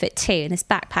 5'2", and this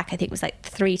backpack I think was like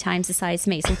 3 times the size of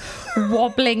me. So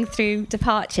wobbling through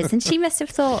departures, and she must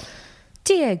have thought,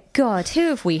 dear God, who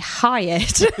have we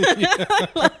hired?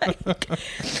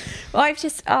 I've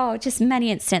just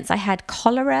many incidents. I had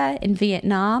cholera in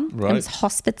Vietnam. Right. I was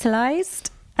hospitalised.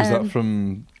 Was that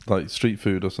from like street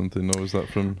food or something, or was that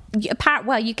from?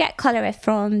 Well, you get cholera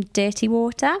from dirty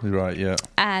water. Right, yeah.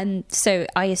 And so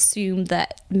I assumed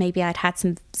that maybe I'd had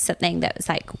something that was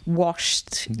like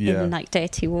washed in like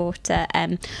dirty water.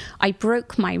 I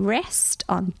broke my wrist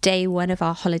on day 1 of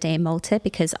our holiday in Malta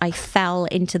because I fell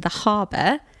into the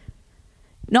harbour.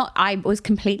 I was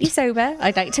completely sober,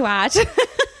 I'd like to add.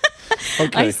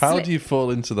 Okay, how do you fall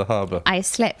into the harbour? I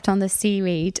slipped on the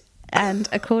seaweed. And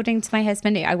according to my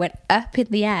husband, I went up in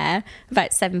the air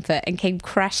about 7 foot and came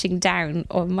crashing down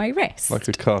on my wrist. Like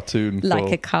a cartoon. Like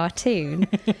a cartoon.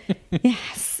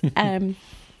 Yes.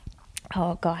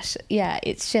 Oh, gosh. Yeah,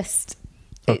 it's just...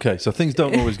 Okay, so things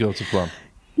don't always go to plan.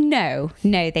 No,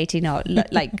 they do not.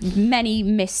 Like many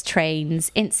missed trains,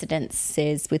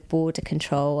 incidences with border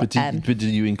control. But did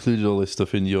you include all this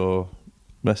stuff in your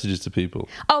messages to people?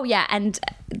 Oh, yeah, and...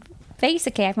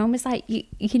 basically everyone was like,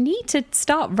 you need to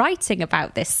start writing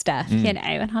about this stuff, you know.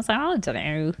 And I was like, I don't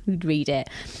know who'd read it.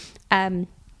 But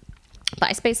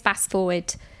I suppose fast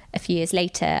forward a few years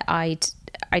later, I'd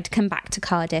come back to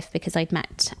Cardiff because I'd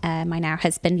met my now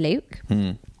husband Luke,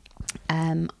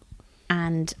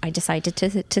 and I decided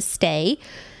to stay,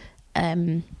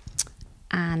 and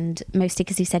mostly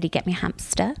because he said he'd get me a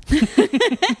hamster.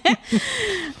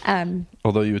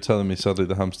 Although you were telling me, sadly,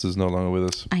 the hamster's no longer with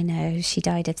us. I know, she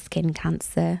died of skin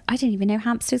cancer. I didn't even know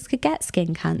hamsters could get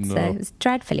skin cancer. No. It was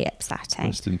dreadfully upsetting.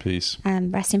 Rest in peace.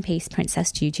 Rest in peace,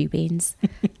 Princess Juju Beans.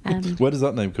 Where does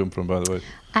that name come from, by the way?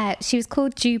 She was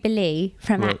called Jubilee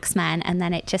from X-Men, and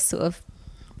then it just sort of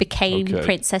became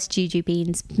Princess Juju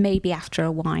Beans, maybe after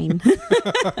a wine.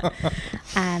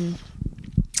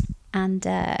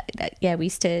 We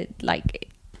used to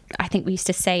I think we used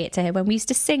to say it to her when we used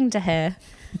to sing to her,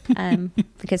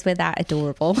 because we're that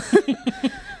adorable.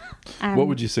 What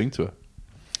would you sing to her?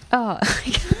 Oh,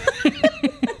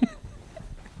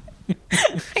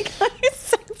 it's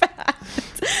so bad.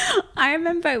 I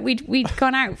remember we'd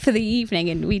gone out for the evening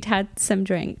and we'd had some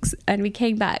drinks, and we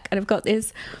came back, and I've got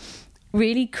this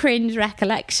really cringe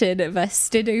recollection of us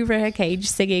stood over her cage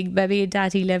singing "Mummy and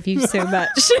Daddy love you so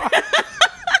much."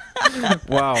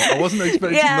 Wow, I wasn't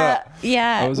expecting that.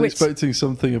 Yeah, I was expecting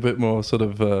something a bit more sort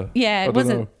of it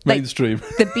wasn't mainstream.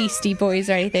 like the Beastie Boys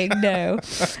or anything, no.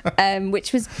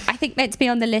 Which was, I think, meant to be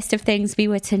on the list of things we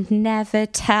were to never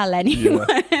tell anyone.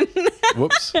 Yeah.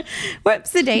 Whoops.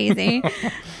 Whoops-a-daisy.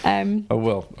 Oh,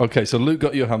 well. Okay, so Luke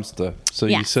got your hamster. So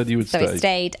you said you would stay. So I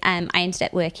stayed. I ended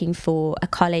up working for a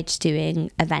college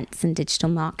doing events and digital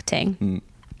marketing.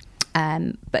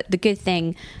 But the good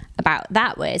thing about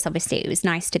that was, obviously, it was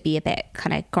nice to be a bit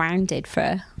kind of grounded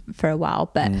for a while.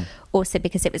 But also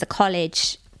because it was a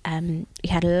college, we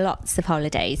had lots of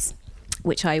holidays,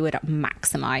 which I would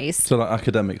maximise. So like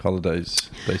academic holidays,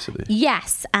 basically?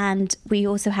 Yes, and we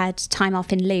also had time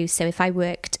off in lieu. So if I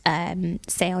worked,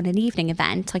 say, on an evening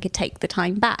event, I could take the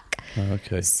time back. Oh,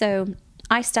 okay. So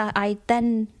I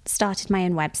then started my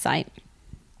own website.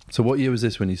 So what year was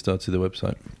this when you started the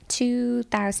website?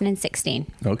 2016.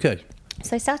 Okay.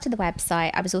 So I started the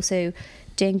website. I was also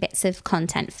doing bits of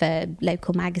content for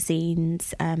local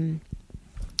magazines,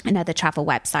 and other travel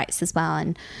websites as well.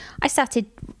 And I started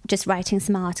just writing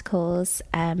some articles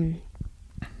and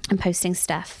posting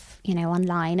stuff,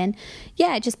 online. And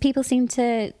yeah, just people seemed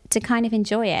to kind of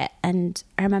enjoy it. And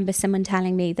I remember someone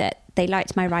telling me that they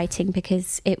liked my writing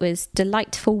because it was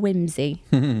delightful whimsy.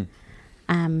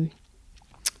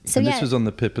 So and this was on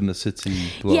the Pip in the City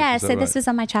blog. Yeah, so this was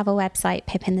on my travel website,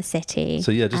 Pip in the City.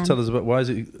 So yeah, just tell us about, why is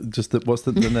it just that, what's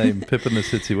the name, Pip in the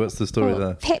City? What's the story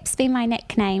there? Pip's been my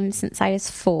nickname since I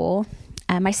was 4.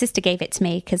 My sister gave it to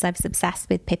me because I was obsessed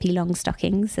with Pippi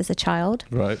Longstockings as a child.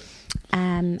 Right.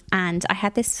 And I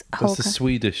had this whole... That's the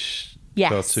Swedish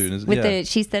cartoon, isn't it? With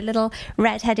she's the little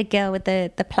red-headed girl with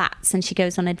the plaits, and she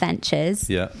goes on adventures.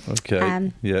 Yeah,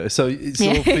 okay. So it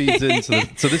all feeds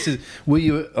into so this is... Were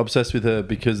you obsessed with her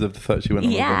because of the fact she went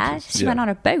on adventures? She went on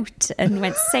a boat and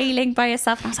went sailing by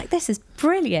herself. And I was like, this is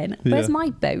brilliant. Where's my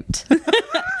boat?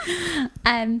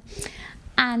 And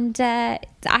I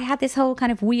had this whole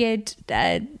kind of weird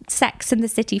Sex and the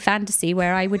City fantasy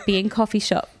where I would be in coffee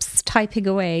shops typing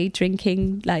away,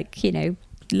 drinking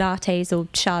lattes or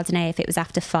Chardonnay if it was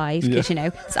after 5, because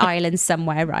it's Ireland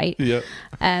somewhere, right?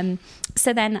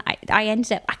 So then I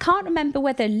ended up, I can't remember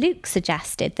whether Luke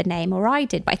suggested the name or I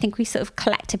did, but I think we sort of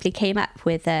collectively came up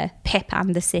with Pip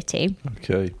and the City.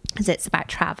 Okay. Because it's about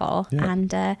travel.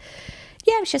 And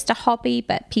it was just a hobby,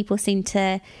 but people seemed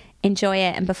to enjoy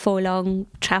it. And before long,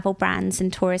 travel brands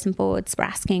and tourism boards were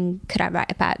asking, could I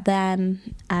write about them?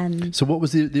 So what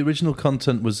was the original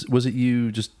content? Was it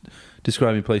you just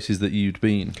describing places that you'd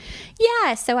been?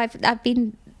 Yeah, so I've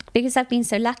been, because I've been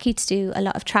so lucky to do a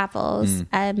lot of travels,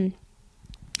 I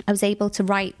was able to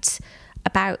write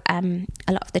about a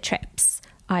lot of the trips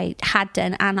I had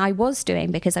done and I was doing,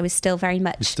 because I was still very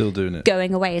much doing it,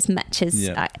 going away as much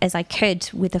as I could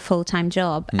with a full-time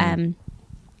job.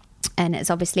 And it's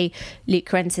obviously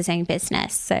Luke runs his own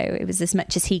business, so it was as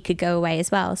much as he could go away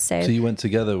as well. So you went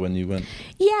together when you went?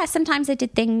 Yeah, sometimes we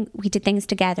did things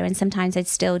together, and sometimes I'd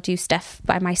still do stuff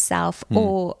by myself,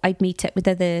 or I'd meet up with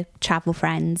other travel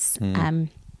friends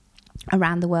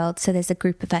around the world. So there's a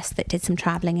group of us that did some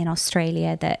traveling in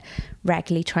Australia that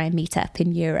regularly try and meet up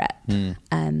in Europe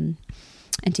and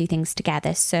do things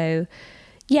together. So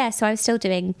so I was still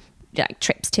doing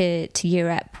trips to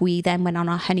Europe. We then went on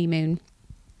our honeymoon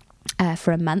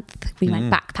for a month. We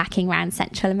went backpacking around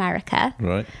Central America.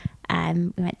 Right.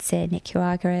 We went to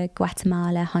Nicaragua,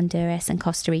 Guatemala, Honduras and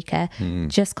Costa Rica.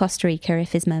 Just Costa Rica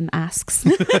if his mum asks.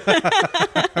 The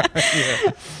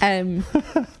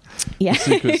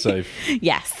secret's safe.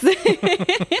 Yes.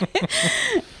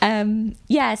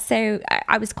 So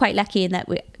I was quite lucky in that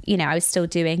I was still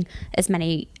doing as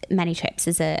many trips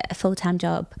as a full-time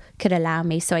job could allow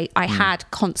me. So I had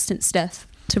constant stuff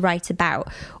to write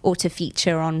about or to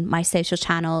feature on my social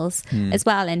channels as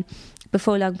well. And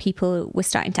before long, people were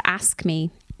starting to ask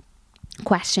me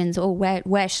questions, or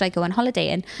where should I go on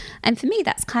holiday? And for me,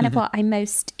 that's kind of what I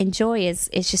most enjoy is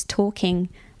just talking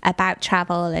about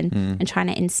travel and trying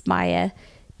to inspire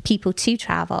people to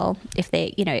travel if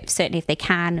they, certainly if they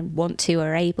can and want to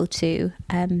or are able to.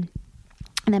 And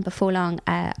then before long,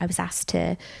 I was asked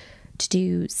to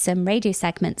do some radio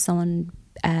segments on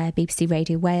BBC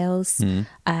Radio Wales,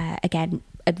 again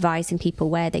advising people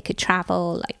where they could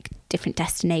travel, like different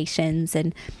destinations,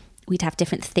 and we'd have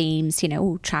different themes,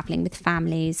 traveling with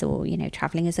families, or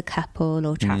traveling as a couple,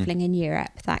 or traveling in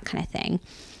Europe, that kind of thing.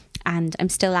 And I'm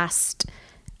still asked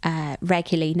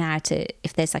regularly now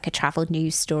if there's like a travel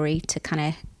news story, to kind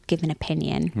of give an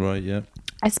opinion. Right. Yeah.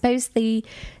 I suppose the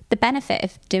benefit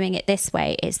of doing it this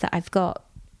way is that I've got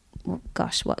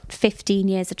 15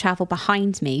 years of travel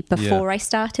behind me before I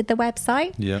started the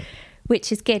website. Yeah.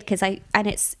 which is good because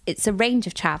it's a range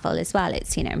of travel as well.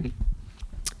 It's, you know,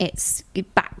 it's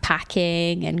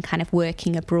backpacking and kind of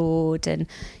working abroad and,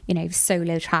 you know,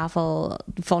 solo travel,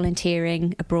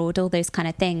 volunteering abroad, all those kind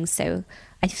of things. So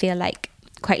I feel like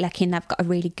quite lucky and I've got a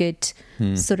really good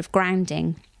sort of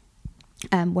grounding.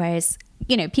 Whereas,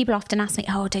 you know, people often ask me,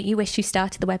 oh, don't you wish you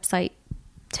started the website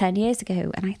 10 years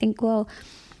ago? And I think, well,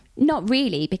 not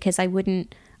really, because I don't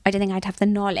think I'd have the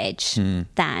knowledge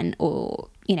then, or,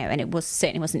 you know, and it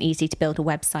certainly wasn't easy to build a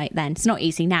website then. It's not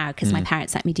easy now because my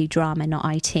parents let me do drama, not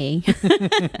IT.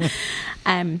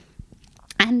 And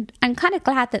I'm kind of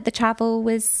glad that the travel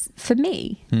was for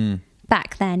me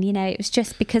back then. You know, it was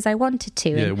just because I wanted to.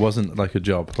 Yeah, it wasn't like a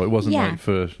job. It wasn't like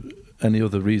for any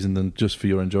other reason than just for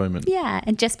your enjoyment. Yeah,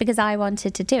 and just because I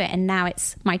wanted to do it, and now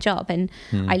it's my job and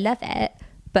I love it.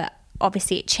 But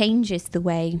obviously it changes the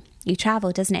way you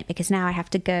travel, doesn't it? Because now I have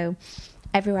to go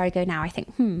everywhere I go now. I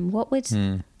think, what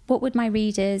would my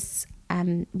readers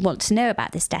want to know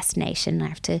about this destination? I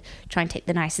have to try and take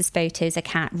the nicest photos. I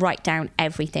can't write down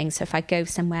everything. So if I go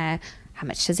somewhere, how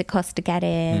much does it cost to get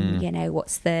in? You know,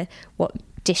 what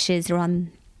dishes are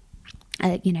on,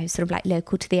 you know, sort of like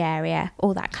local to the area,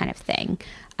 all that kind of thing.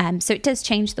 So it does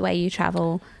change the way you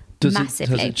travel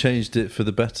massively. Has it changed it for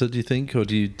the better, do you think? Or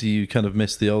do you kind of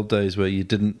miss the old days where you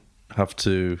didn't have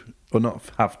to, or not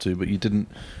have to, but you didn't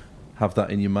have that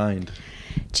in your mind?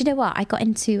 Do you know what? I got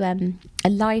into a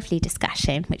lively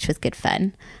discussion, which was good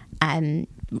fun, on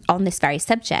this very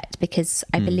subject, because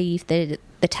I believe the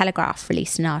Telegraph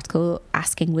released an article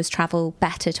asking, was travel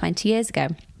better 20 years ago?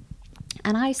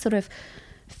 And I sort of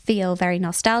feel very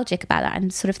nostalgic about that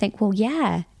and sort of think, well,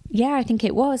 yeah, I think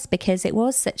it was, because it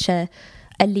was such a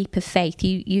leap of faith.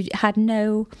 You had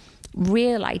no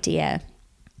real idea,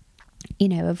 you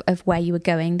know, of where you were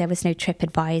going. There was no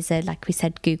TripAdvisor, like we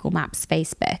said, Google Maps,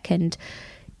 Facebook, and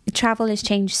travel has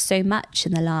changed so much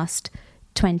in the last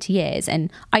 20 years.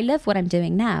 And I love what I'm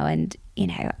doing now, and, you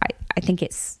know, I think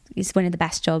it's one of the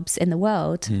best jobs in the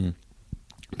world.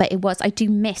 But I do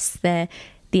miss the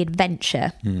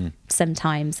adventure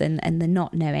sometimes and the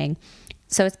not knowing.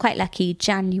 So I was quite lucky.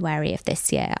 January of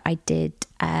this year, I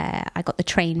got the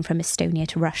train from Estonia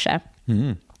to Russia.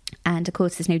 And of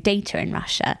course, there's no data in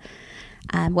Russia.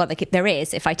 Well, there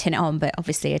is if I turn it on, but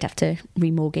obviously I'd have to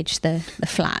remortgage the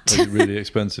flat. Is it really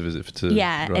expensive, is it?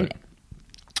 Yeah, right. And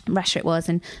Russia it was,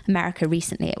 and America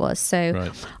recently it was.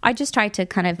 So I just tried to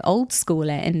kind of old school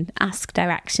it and ask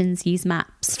directions, use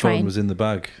maps. The phone was in the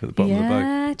bag, at the bottom of the bag.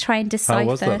 Yeah, try and decipher. How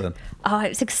was that then? Oh, it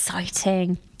was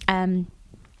exciting.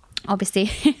 Obviously.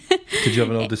 Did you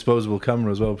have an old disposable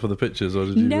camera as well for the pictures, or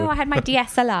did you? No, I had my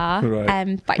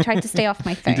DSLR, but I tried to stay off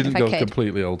my phone. You didn't go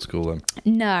completely old school then?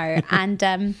 No,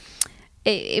 and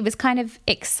it was kind of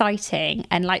exciting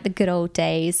and like the good old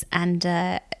days. And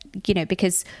you know,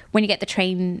 because when you get the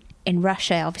train in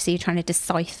Russia, obviously you're trying to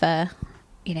decipher,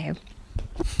 you know,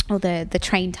 all the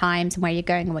train times and where you're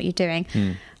going and what you're doing.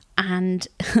 And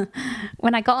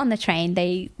when I got on the train,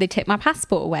 they took my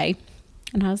passport away,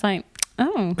 and I was like,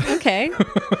 oh, okay.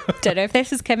 Don't know if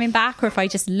this is coming back or if I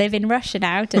just live in Russia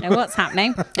now. Don't know what's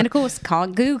happening. And of course,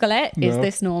 can't Google it. Is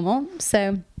this normal?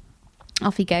 So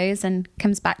off he goes and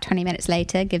comes back 20 minutes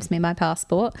later, gives me my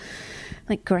passport. I'm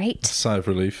like, great. Sigh of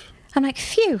relief. I'm like,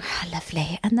 phew,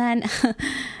 lovely. And then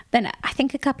I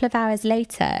think a couple of hours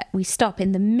later, we stop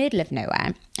in the middle of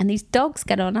nowhere and these dogs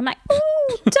get on. I'm like,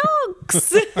 oh,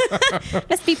 dogs.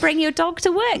 Must be bring your dog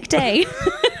to work day.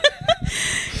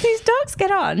 These dogs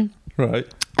get on. Right.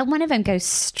 And one of them goes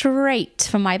straight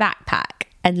from my backpack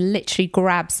and literally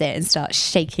grabs it and starts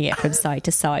shaking it from side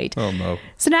to side. Oh, no.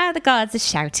 So now the guards are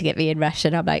shouting at me in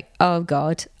Russian. I'm like, oh,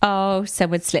 God. Oh,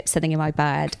 someone slipped something in my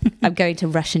bag. I'm going to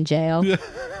Russian jail. Yeah.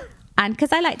 And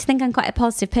because I like to think I'm quite a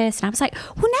positive person, I was like,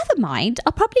 well, never mind.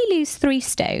 I'll probably lose 3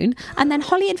 stone. And then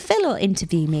Holly and Phil will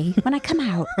interview me when I come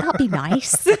out. That'll be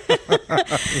nice. So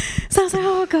I was like,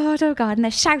 oh, God. And they're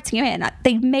shouting at me. And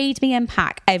they made me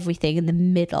unpack everything in the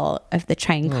middle of the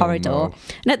train corridor. No.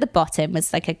 And at the bottom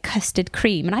was like a custard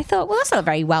cream. And I thought, well, that's not a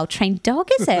very well-trained dog,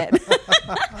 is it?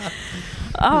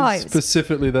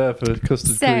 Specifically there for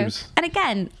custard creams. And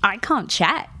again, I can't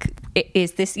check.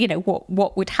 Is this, you know,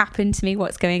 what would happen to me?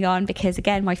 What's going on? Because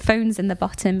again, my phone's in the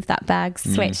bottom of that bag,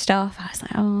 switched off. I was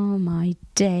like, oh my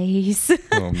days.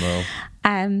 Oh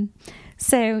no.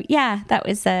 So yeah, that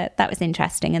was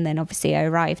interesting. And then obviously I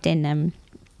arrived in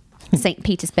St.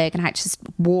 Petersburg and I had to just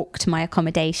walk to my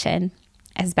accommodation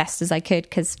as best as I could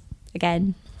because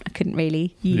again, I couldn't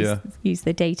really use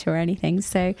the data or anything.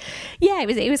 So yeah,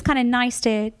 it was kind of nice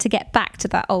to get back to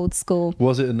that old school.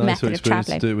 Was it a nicer experience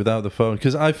to do it without the phone?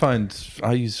 Because I find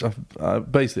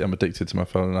basically I'm addicted to my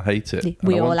phone and I hate it.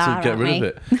 We all I want to get rid of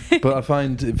it, but I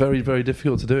find it very, very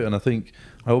difficult to do it, and I think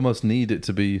I almost need it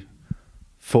to be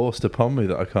forced upon me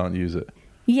that I can't use it.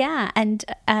 Yeah, and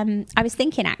I was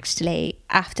thinking actually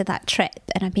after that trip,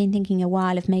 and I've been thinking a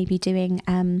while of maybe doing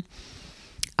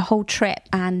a whole trip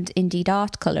and indeed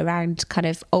article around kind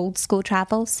of old school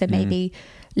travel. So maybe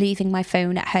leaving my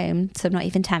phone at home, so I'm not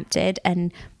even tempted,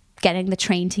 and getting the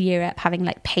train to Europe, having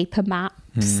like paper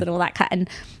maps and all that kind, and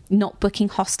not booking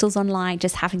hostels online,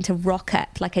 just having to rock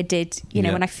up like I did,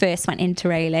 when I first went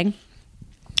interrailing,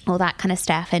 all that kind of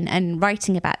stuff, and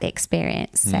writing about the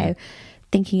experience. So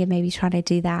thinking of maybe trying to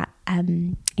do that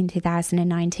in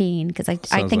 2019, because I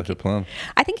think like a plan.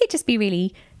 I think it'd just be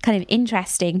really kind of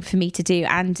interesting for me to do,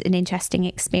 and an interesting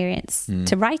experience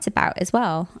to write about as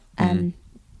well.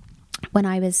 When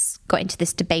I got into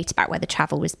this debate about whether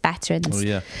travel was better, and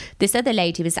this other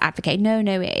lady was advocating, no,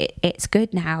 it's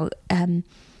good now,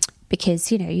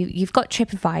 because you've got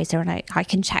TripAdvisor, and I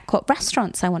can check what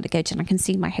restaurants I want to go to, and I can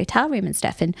see my hotel room and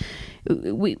stuff. And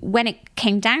when it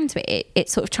came down to it, it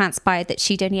sort of transpired that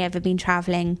she'd only ever been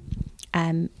traveling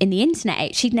in the internet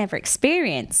age. She'd never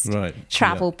experienced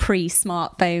travel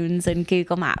pre-smartphones and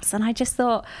Google Maps. And I just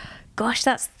thought, gosh,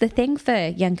 that's the thing for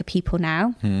younger people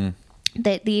now.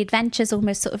 That the adventure's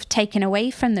almost sort of taken away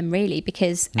from them, really,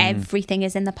 because everything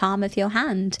is in the palm of your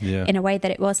hand in a way that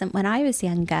it wasn't when I was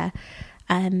younger.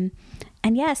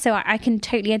 So I can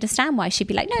totally understand why she'd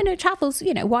be like, no, travel's,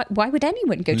 why would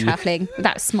anyone go traveling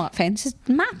without a smartphone? It's just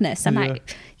madness. I'm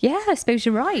like, I suppose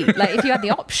you're right. Like, if you had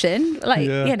the option,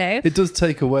 It does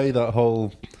take away that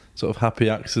whole sort of happy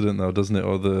accident, though, doesn't it?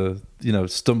 Or the,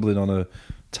 stumbling on a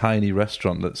tiny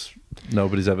restaurant that's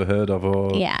nobody's ever heard of,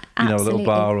 or, a little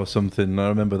bar or something. I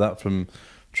remember that from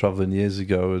traveling years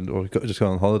ago, or just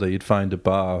going on holiday. You'd find a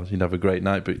bar, you'd have a great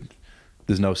night, but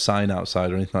there's no sign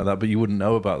outside or anything like that, but you wouldn't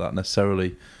know about that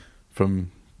necessarily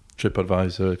from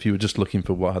TripAdvisor if you were just looking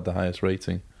for what had the highest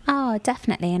rating. Oh,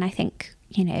 definitely. And I think,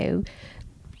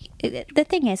 the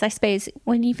thing is, I suppose,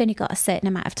 when you've only got a certain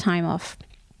amount of time off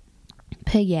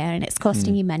per year and it's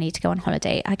costing you money to go on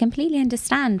holiday, I completely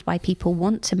understand why people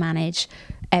want to manage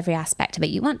every aspect of it.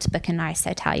 You want to book a nice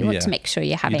hotel, you want to make sure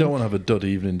you're having... You don't want to have a dud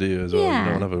evening, do you, as well? You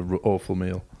don't want to have an awful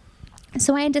meal.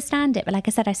 So I understand it, but like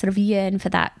I said, I sort of yearn for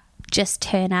that. Just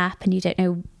turn up and you don't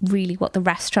know really what the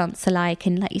restaurants are like,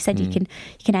 and like you said, you can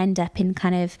end up in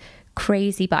kind of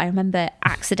crazy. But I remember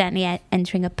accidentally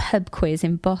entering a pub quiz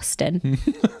in Boston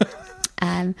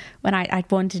when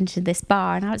I'd wandered into this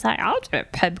bar, and I was like, I'll do a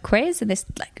pub quiz, and this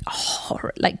like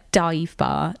dive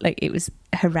bar, like it was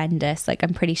horrendous. Like,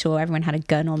 I'm pretty sure everyone had a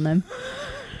gun on them,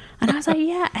 and I was like,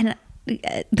 and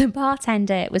the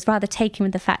bartender was rather taken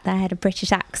with the fact that I had a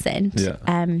British accent.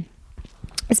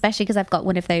 Especially because I've got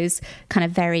one of those kind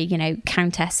of very,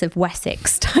 Countess of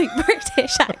Wessex type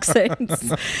British accents.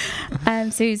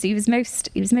 So he was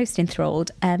most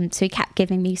enthralled. So he kept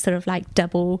giving me sort of like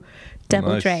double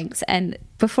drinks. And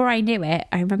before I knew it,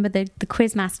 I remember the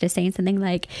quizmaster saying something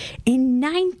like, in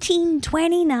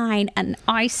 1929, and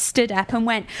I stood up and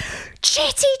went,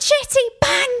 chitty, chitty,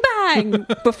 bang, bang,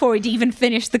 before he'd even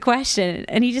finished the question.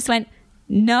 And he just went,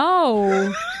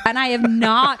 no, and I have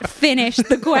not finished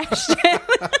the question.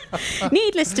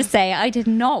 Needless to say, I did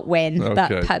not win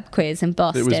that pub quiz in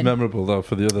Boston. It was memorable, though,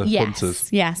 for the other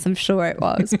punters. Yes, I'm sure it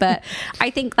was. But I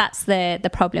think that's the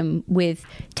problem with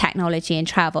technology and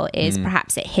travel, is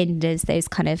perhaps it hinders those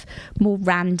kind of more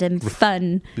random,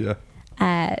 fun the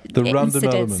random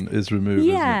element is removed, isn't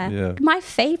it? Yeah. My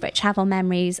favourite travel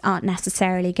memories aren't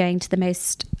necessarily going to the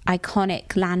most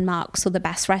iconic landmarks or the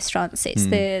best restaurants. It's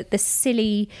the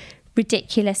silly,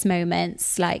 ridiculous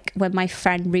moments, like when my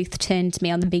friend Ruth turned to me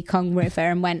on the Mekong River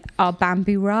and went, our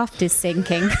bamboo raft is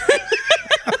sinking.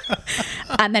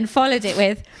 And then followed it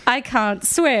with, I can't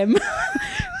swim.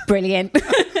 Brilliant.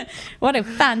 What a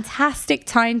fantastic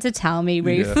time to tell me,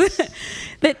 Ruth. Yes.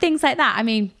 But things like that, I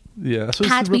mean... Yeah, so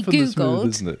had we Googled,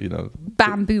 isn't it?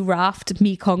 Bamboo raft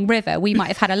Mekong River, we might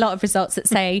have had a lot of results that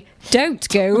say, don't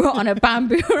go on a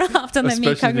bamboo raft on the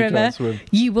Mekong River,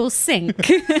 you will sink.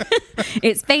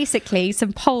 It's basically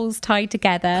some poles tied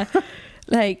together.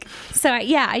 I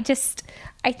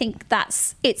think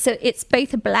it's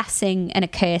both a blessing and a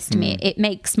curse to me. It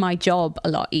makes my job a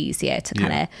lot easier to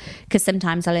kind of, because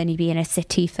sometimes I'll only be in a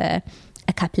city for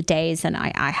a couple of days and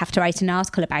I have to write an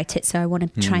article about it, so I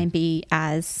want to try and be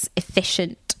as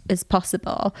efficient as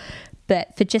possible.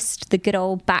 But for just the good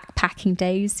old backpacking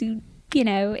days,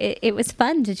 it was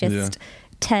fun to just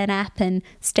turn up and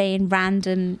stay in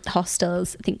random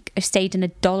hostels. I think I stayed in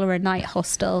 $1 a night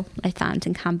hostel I found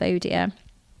in Cambodia,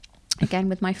 again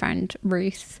with my friend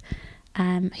Ruth,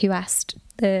 who asked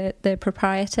the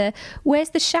proprietor, "Where's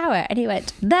the shower?" And he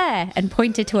went, "There," and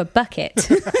pointed to a bucket.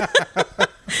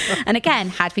 And again,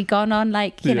 had we gone on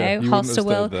like, you know,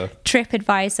 Hostelworld,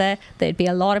 TripAdvisor, there'd be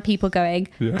a lot of people going,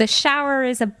 "The shower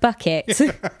is a bucket."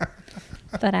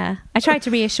 But I tried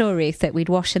to reassure Ruth that we'd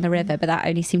wash in the river, but that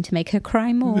only seemed to make her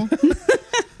cry more.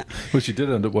 Well, she did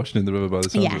end up washing in the river by the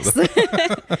sound of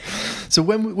it. Yes. So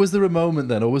when was there a moment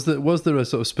then, or was there a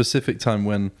sort of specific time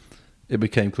when it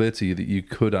became clear to you that you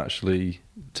could actually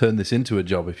turn this into a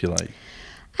job, if you like?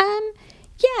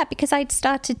 Yeah, because I'd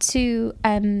started to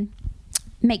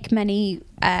make money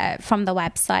from the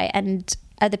website, and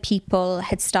other people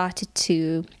had started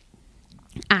to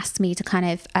ask me to kind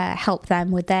of help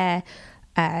them with their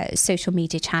social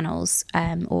media channels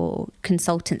or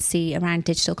consultancy around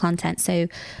digital content. So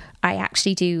I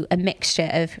actually do a mixture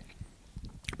of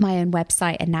my own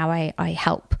website, and now I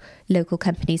help local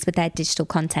companies with their digital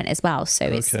content as well. So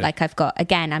it's like I've got,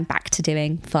 again, I'm back to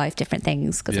doing 5 different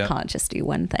things because I can't just do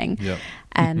one thing.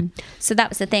 So that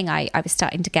was the thing. I was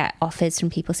starting to get offers from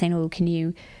people saying, "Oh, can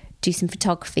you do some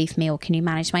photography for me, or can you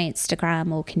manage my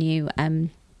Instagram, or can you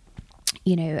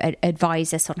you know,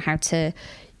 advise us on how to,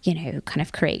 you know, kind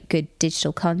of create good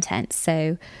digital content."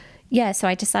 So yeah, so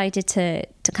I decided to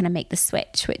kind of make the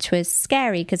switch, which was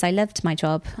scary because I loved my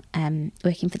job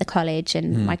working for the college,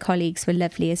 and my colleagues were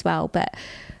lovely as well. But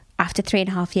after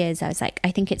 3.5 years, I was like,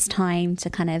 I think it's time to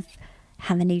kind of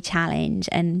have a new challenge.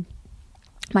 And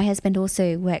my husband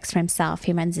also works for himself.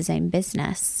 He runs his own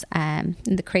business in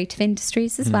the creative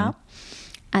industries as well.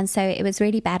 And so it was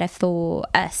really better for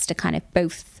us to kind of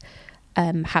both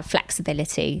have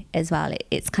flexibility as well.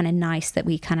 It's kind of nice that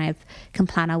we kind of can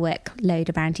plan our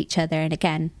workload around each other, and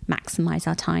again, maximize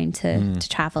our time to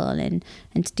travel and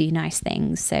to do nice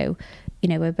things. So, you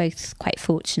know, we're both quite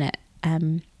fortunate.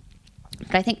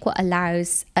 But I think what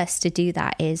allows us to do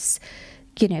that is,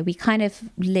 you know, we kind of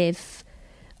live,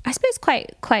 I suppose,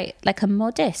 quite like a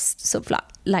modest sort of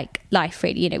like life,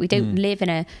 really. You know, we don't live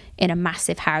in a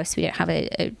massive house. We don't have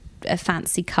a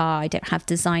fancy car. I don't have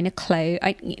designer clothes.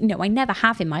 I never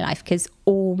have in my life, because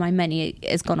all my money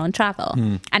has gone on travel,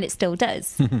 and it still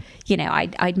does. You know,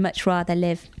 I'd much rather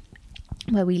live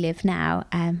where we live now,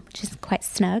 which is quite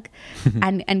snug,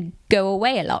 and go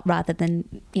away a lot rather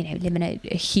than, you know, live in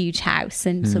a huge house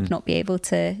and sort of not be able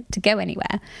to go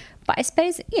anywhere. But I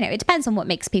suppose, you know, it depends on what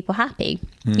makes people happy.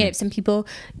 You know, some people,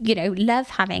 you know, love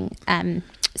having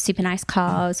super nice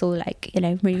cars, or like, you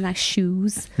know, really nice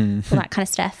shoes, all that kind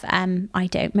of stuff. I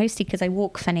don't, mostly because I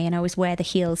walk funny and I always wear the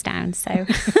heels down. So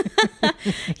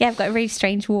yeah, I've got a really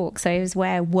strange walk. So I always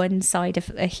wear one side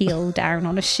of a heel down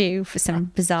on a shoe for some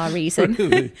bizarre reason.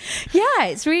 Really? Yeah,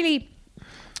 it's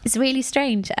really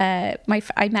strange. I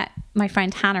met my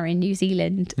friend Hannah in New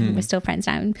Zealand, and we're still friends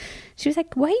now. And she was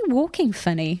like, "Why are you walking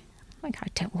funny?" I'm like, "I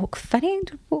don't walk funny. I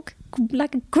walk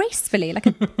like gracefully, like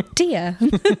a deer."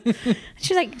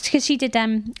 She was like, because she did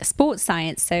sports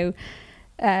science, so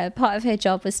part of her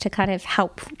job was to kind of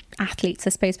help athletes, I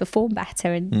suppose, perform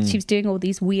better. And she was doing all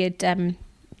these weird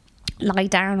lie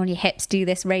down on your hips, do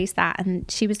this, raise that. And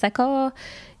she was like, "Oh,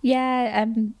 yeah,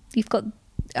 you've got,"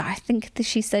 I think that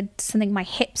she said something, "my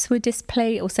hips were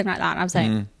displaced," or something like that. And I was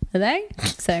like, "Are they?"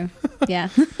 So yeah.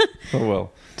 Oh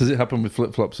well. Does it happen with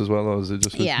flip-flops as well, or is it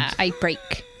just... Yeah, I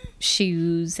break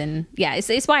shoes, and yeah,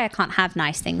 it's why I can't have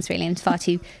nice things, really. I'm far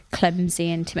too clumsy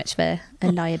and too much of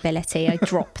a liability. I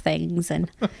drop things,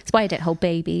 and it's why I don't hold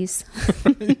babies.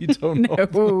 You don't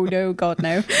know? No, God,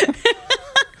 no.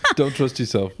 Don't trust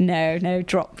yourself. No,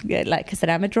 drop. Like I said,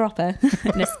 I'm a dropper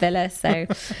and a spiller, so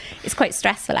it's quite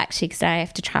stressful, actually, because I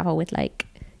have to travel with, like,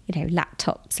 you know,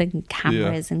 laptops and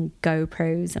cameras and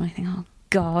GoPros, and I think, oh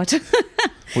God.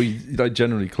 Well, you're like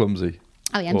generally clumsy.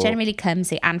 Oh yeah, I'm generally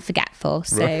clumsy and forgetful.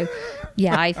 So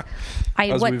right.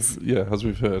 Yeah, as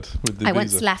we've heard with the I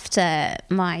once left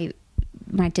my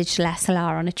digital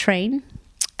SLR on a train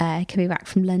coming back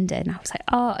from London. I was like,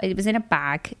 oh, it was in a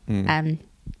bag, and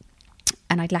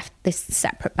I'd left this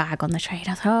separate bag on the train.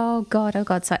 I was like, oh God.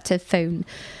 So I had to phone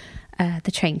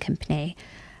the train company.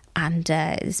 And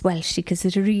it's Welsh, because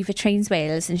there's Arriva Trains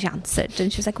Wales, and she answered,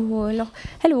 and she was like, "Oh,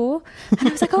 hello," and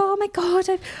I was like, "Oh my God,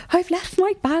 I've left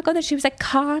my bag on there." She was like,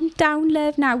 "Calm down,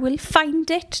 love, now we'll find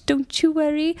it, don't you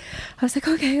worry." I was like,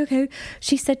 okay.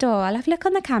 She said, "Oh, I'll have a look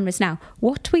on the cameras now.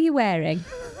 What were you wearing?"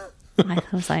 I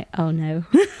was like, oh no.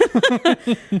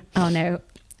 Oh no.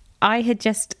 I had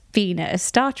just been at a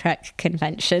Star Trek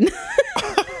convention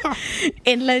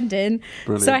in London.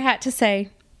 Brilliant. So I had to say,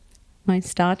 my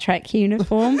Star Trek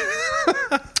uniform.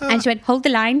 And she went, hold the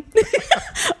line.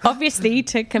 Obviously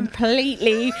to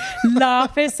completely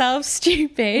laugh herself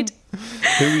stupid.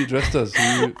 Who were you dressed as?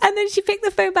 And then she picked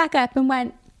the phone back up and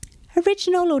went,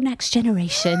 original or next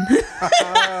generation?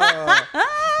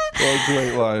 What a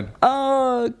great line.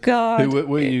 Oh, God. Who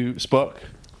were you, Spock?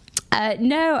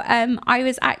 No, I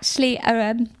was actually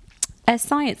a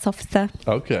science officer.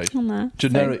 Okay. Oh,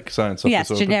 Generic science officer. Yes,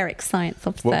 generic science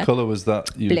officer. What colour was that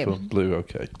uniform? Blue,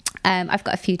 okay. I've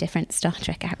got a few different Star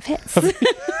Trek outfits.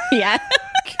 Yeah.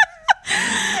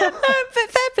 But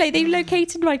fair play, they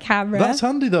located my camera. That's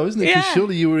handy though, isn't it? Because Yeah.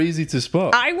 surely you were easy to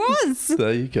spot. I was.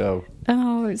 There you go.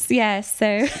 Oh, yeah,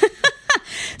 so...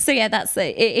 So yeah,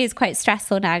 it is quite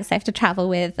stressful now because I have to travel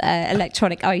with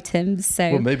electronic items.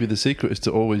 So Well, maybe the secret is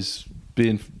to always be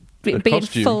in a be in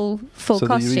costume, full so that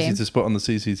costume. you're easy to spot on the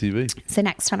CCTV. So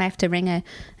next time I have to ring an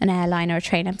airline or a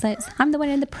train, I'm the one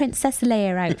in the Princess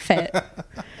Leia outfit.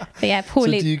 But yeah, So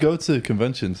poorly. do you go to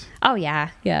conventions? Oh yeah,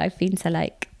 I've been to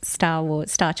like Star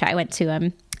Wars, Star Trek. I went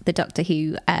to the Doctor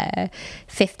Who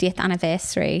 50th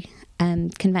anniversary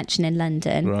convention in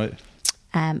London, Right.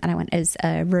 and I went as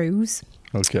Rose.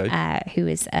 Okay. Who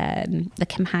is the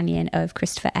companion of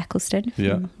Christopher Eccleston,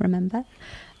 Yeah. remember?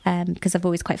 Because I've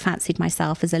always quite fancied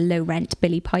myself as a low-rent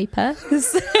Billie Piper.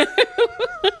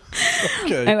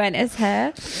 Okay. I went as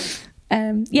her.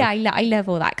 I love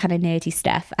all that kind of nerdy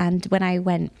stuff. And when I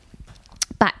went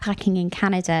backpacking in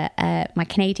Canada, my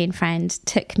Canadian friend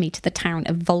took me to the town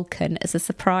of Vulcan as a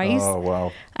surprise. Oh,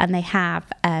 wow. And they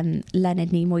have Leonard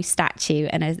Nimoy statue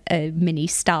and a mini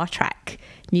Star Trek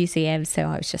museum. So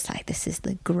I was just like, this is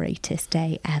the greatest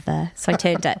day ever. So I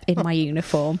turned up in my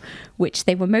uniform, which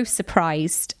they were most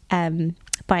surprised by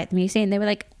at the museum. They were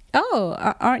like, oh,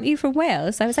 aren't you from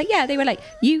Wales? I was like, yeah. They were like,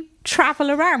 you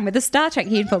travel around with a Star Trek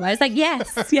uniform? I was like,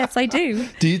 yes, I do.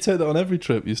 Do you take that on every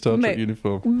trip, your Star Trek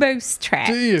uniform? Most trips.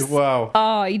 Do you? Wow.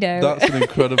 Oh, you know. That's an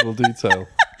incredible detail.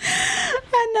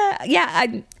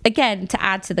 And again, to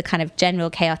add to the kind of general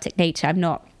chaotic nature, I'm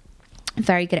not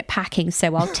very good at packing,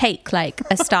 so I'll take like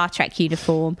a Star Trek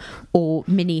uniform or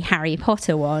mini Harry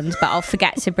Potter wand, but I'll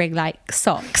forget to bring like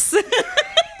socks.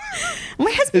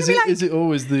 My husband Is it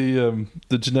always the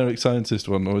generic scientist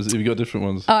one, or have you got different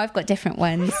ones? Oh, I've got different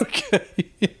ones.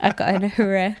 Okay. I've got an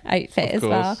Uhura outfit as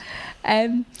well.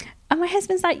 And my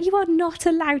husband's like, you are not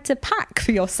allowed to pack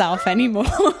for yourself anymore.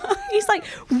 He's like,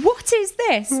 what is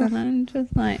this? And I'm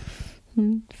just like,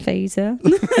 phaser.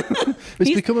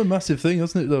 It's become a massive thing,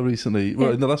 hasn't it, though, recently?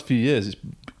 Well, in the last few years, it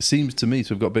seems to me to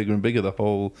have got bigger and bigger, the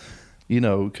whole,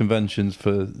 conventions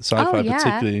for sci-fi,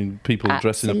 particularly, and people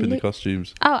dressing up in the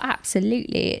costumes. Oh,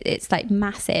 absolutely. It's like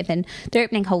massive. And they're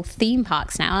opening whole theme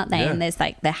parks now, aren't they? Yeah. And there's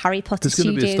like the Harry Potter There's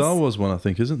going to be a Star Wars one, I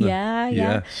think, isn't there? Yeah.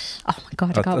 Yes. Oh my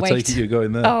God, I can't I wait. take it you're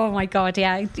going there. Oh my God,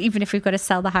 yeah. Even if we've got to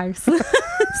sell the house.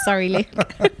 Sorry, Luke.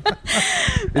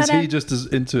 Is he just as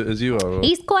into it as you are? Or?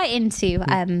 He's quite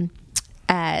into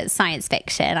science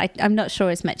fiction. I'm not sure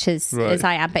as much as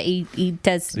I am, but he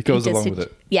does. He goes along with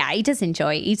it. Yeah, he does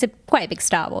enjoy. He's quite a big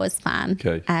Star Wars fan.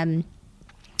 Okay.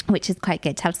 Which is quite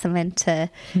good to have someone to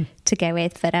go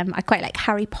with. But I quite like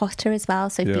Harry Potter as well.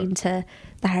 So I've been to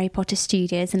the Harry Potter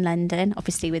studios in London,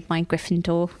 obviously with my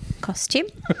Gryffindor costume.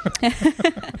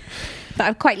 But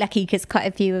I'm quite lucky because quite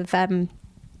a few of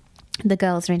the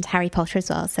girls are into Harry Potter as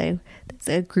well. So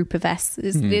there's a group of us.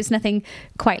 There's nothing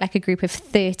quite like a group of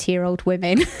 30-year-old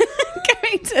women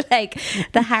going to like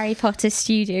the Harry Potter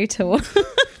studio tour.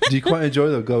 Do you quite enjoy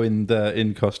though going there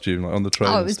in costume, like on the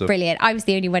train? Oh, it was brilliant. I was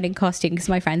the only one in costume because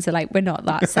my friends were like, we're not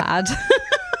that sad.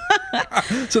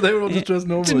 So they were all just dressed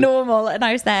normally? Normal, and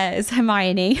I was there as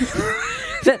Hermione.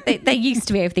 But they used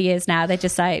to be over the years now. They're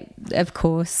just like, of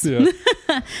course. Yeah.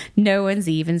 No one's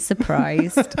even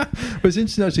surprised. But it's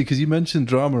interesting actually because you mentioned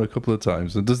drama a couple of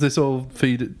times. And does this all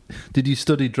feed? Did you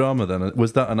study drama then?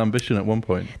 Was that an ambition at one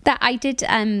point? That I did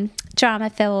drama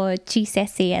for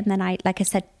GCSE, and then like I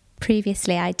said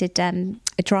previously, I did a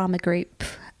drama group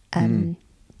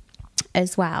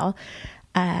as well,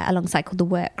 alongside called The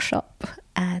Workshop.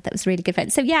 That was really good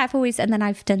fun. So yeah, and then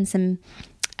I've done some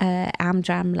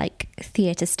Amdram like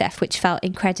theatre stuff, which felt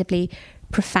incredibly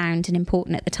profound and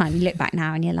important at the time. You look back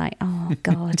now and you're like, oh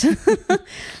God.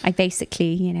 I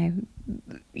basically,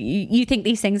 you think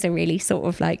these things are really sort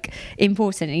of like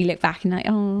important, and you look back and like,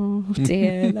 oh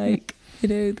dear, like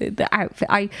the outfit.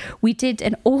 We did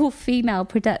an all-female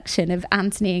production of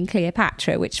Antony and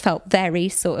Cleopatra, which felt very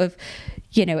sort of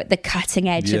at the cutting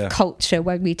edge of culture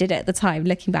when we did it at the time.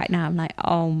 Looking back now, I'm like,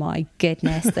 oh my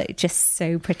goodness, that just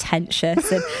so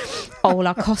pretentious, and all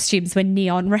our costumes were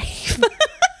neon rave.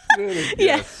 Really?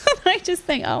 Yeah. I just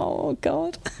think, oh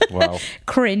God. Wow.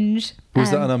 Cringe.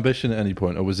 Was that an ambition at any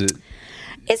point, or was it?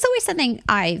 It's always something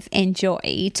I've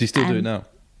enjoyed. Do you still do it now?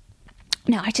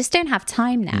 No, I just don't have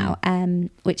time now,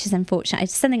 which is unfortunate.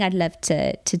 It's something I'd love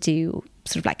to do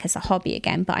sort of like as a hobby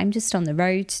again, but I'm just on the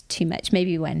road too much.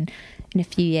 Maybe when in a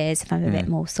few years, if I'm a bit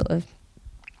more sort of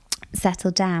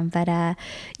settled down. But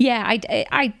yeah,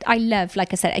 I love,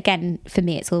 like I said, again, for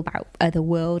me, it's all about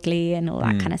otherworldly and all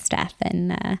that kind of stuff.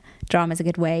 And drama's a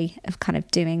good way of kind of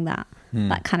doing that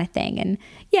kind of thing. And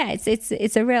yeah,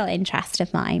 it's a real interest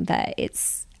of mine, but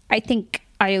I think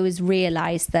I always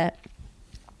realised that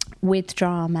with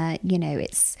drama, you know,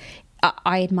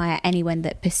 I admire anyone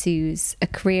that pursues a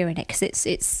career in it, because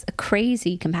it's a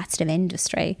crazy competitive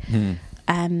industry.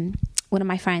 One of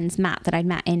my friends, Matt, that I'd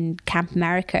met in Camp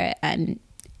America,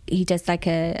 he does like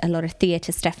a lot of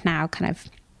theatre stuff now, kind of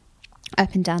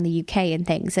up and down the UK and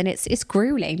things, and it's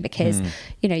grueling because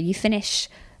you know, you finish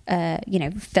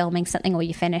filming something, or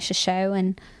you finish a show,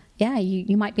 and yeah,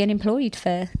 you might be unemployed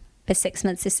for 6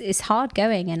 months. It's hard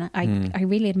going, and I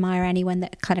really admire anyone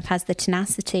that kind of has the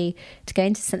tenacity to go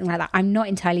into something like that. I'm not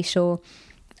entirely sure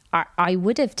I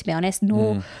would have, to be honest,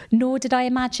 nor did I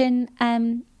imagine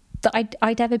that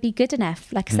I'd ever be good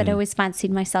enough. Like I said, I always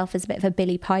fancied myself as a bit of a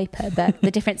Billie Piper, but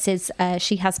the difference is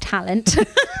she has talent,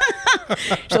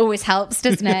 which always helps,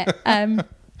 doesn't it?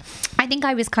 I think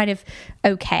I was kind of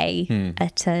okay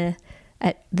at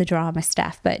the drama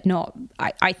stuff, but not.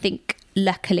 I think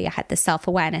luckily I had the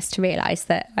self-awareness to realise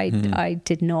that I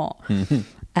did not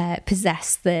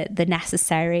possess the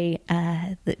necessary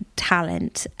the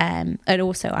talent, and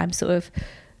also I'm sort of,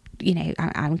 you know,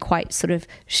 I'm quite sort of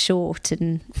short,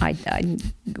 and I'm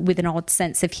with an odd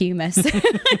sense of humour, so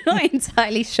I'm not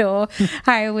entirely sure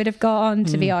how I would have got on,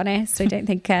 to be honest. I don't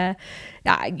think,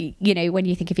 you know, when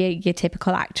you think of your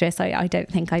typical actress, I don't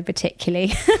think I particularly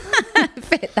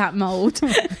fit that mould.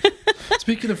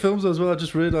 Speaking of films as well, I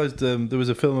just realised there was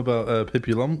a film about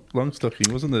Pippi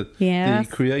Longstocking, wasn't there? Yeah. The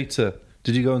creator.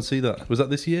 Did you go and see that? Was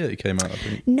that this year it came out, I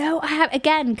think? No, I have,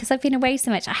 again, because I've been away so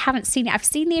much, I haven't seen it. I've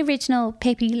seen the original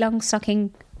Pippi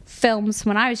Longstocking films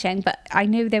when I was young, but I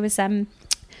know there was a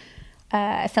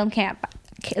film came out,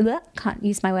 can't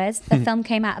use my words, a film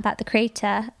came out about the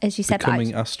creator, as you said.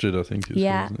 Becoming Astrid, I think it was.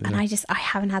 Yeah, called, and I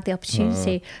haven't had the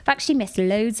opportunity. I've actually missed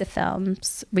loads of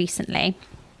films recently.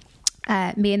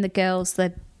 Me and the girls,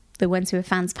 the ones who were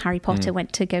fans of Harry Potter,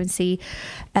 went to go and see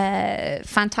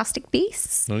Fantastic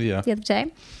Beasts the other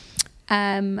day.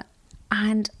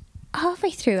 And halfway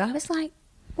through, I was like,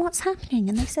 what's happening?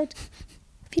 And they said,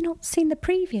 have you not seen the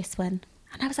previous one?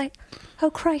 And I was like, oh,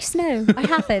 Christ, no, I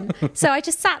haven't. So I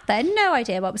just sat there, no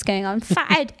idea what was going on.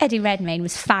 Eddie Redmayne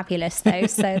was fabulous, though,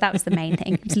 so that was the main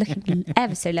thing. It was looking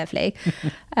ever so lovely.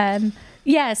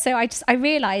 Yeah, so I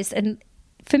realised, and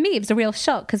for me, it was a real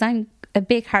shock, because I'm a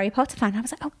big Harry Potter fan. I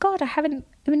was like, oh God, I haven't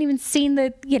even seen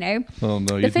the, you know. Oh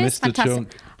no, you've missed a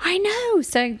chunk. I know.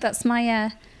 So that's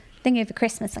my thing over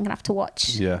Christmas. I'm gonna have to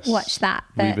watch that.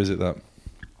 But revisit that.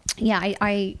 Yeah,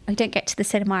 I don't get to the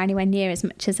cinema anywhere near as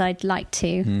much as I'd like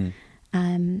to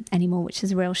anymore, which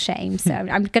is a real shame. So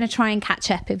I'm going to try and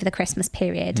catch up over the Christmas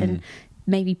period and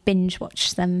maybe binge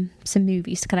watch some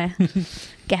movies to kind of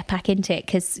get back into it,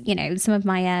 because, you know, some of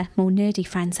my more nerdy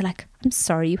friends are like, I'm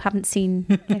sorry you haven't seen,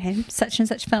 you know, such and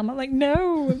such film. I'm like,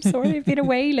 no, I'm sorry, I've been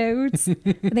away loads.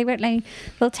 But they won't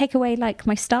they'll take away like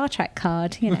my Star Trek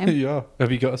card, you know. Yeah.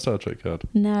 Have you got a Star Trek card?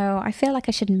 No, I feel like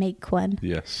I should make one.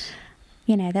 Yes.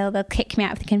 You know, they'll kick me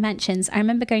out of the conventions. I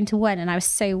remember going to one and I was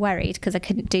so worried because I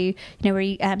couldn't do, you know, where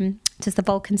he does the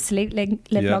Vulcan salute,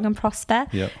 live long and prosper.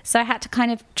 Yeah. So I had to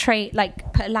kind of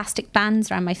put elastic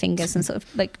bands around my fingers and sort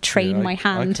of like train my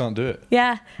hand. I can't do it.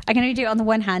 Yeah, I can only do it on the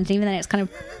one hand, and even then it's kind of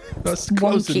that's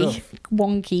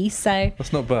wonky. So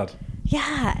that's not bad.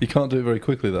 Yeah. You can't do it very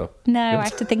quickly though. No, I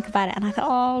have to think about it, and I thought,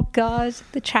 oh God,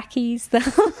 the Trekkies,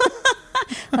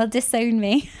 they'll disown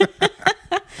me.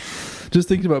 Just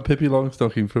thinking about Pippi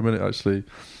Longstocking for a minute, actually,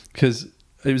 because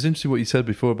it was interesting what you said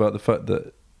before about the fact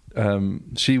that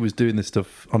she was doing this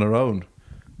stuff on her own.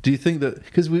 Do you think that,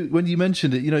 because when you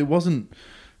mentioned it, you know, it wasn't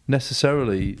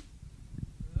necessarily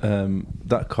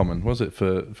that common, was it,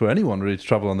 for anyone really to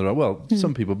travel on their own? Well,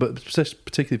 some people, but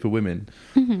particularly for women.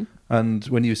 Mm-hmm. And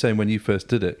when you were saying when you first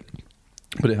did it,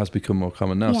 but it has become more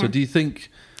common now. Yeah. So do you think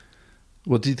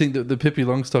that the Pippi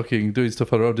Longstocking doing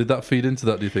stuff on her own, did that feed into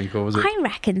that, do you think, or was it? I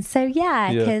reckon so,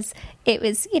 yeah, because it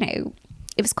was, you know,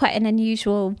 it was quite an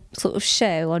unusual sort of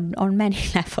show on many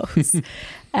levels,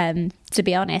 to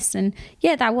be honest. And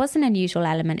yeah, that was an unusual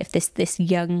element of this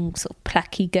young sort of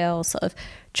plucky girl sort of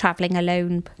travelling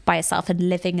alone by herself and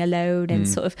living alone and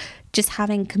sort of just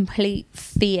having complete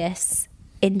fierce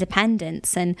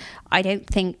independence. And I don't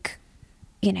think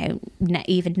you know,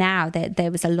 even now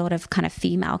there was a lot of kind of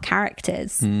female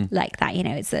characters like that. You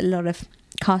know, it's a lot of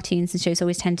cartoons and shows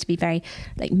always tend to be very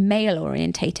like male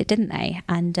orientated, didn't they?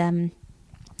 And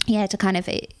yeah, to kind of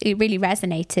it really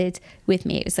resonated with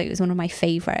me. It was one of my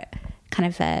favorite kind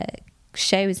of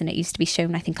shows, and it used to be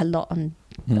shown, I think, a lot on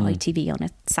ITV on a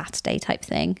Saturday type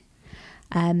thing.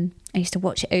 I used to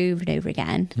watch it over and over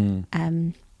again.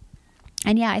 And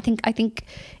yeah, I think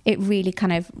it really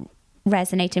kind of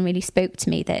resonated and really spoke to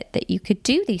me that you could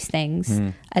do these things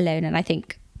alone. And I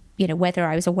think, you know, whether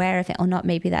I was aware of it or not,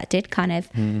 maybe that did kind of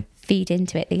feed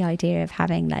into it, the idea of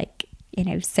having like, you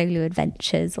know, solo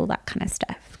adventures, all that kind of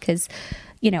stuff. Because,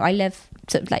 you know, I love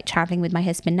sort of like traveling with my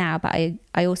husband now, but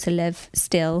I also love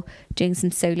still doing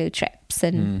some solo trips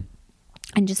and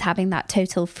just having that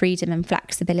total freedom and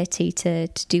flexibility to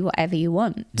do whatever you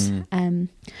want,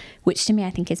 which to me I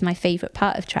think is my favourite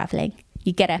part of travelling.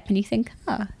 You get up and you think,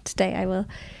 oh, today I will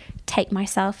take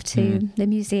myself to the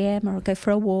museum, or I'll go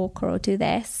for a walk, or I'll do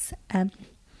this.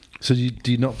 So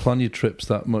do you not plan your trips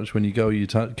that much when you go? You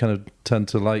kind of tend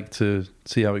to like to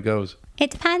see how it goes?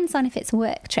 It depends on if it's a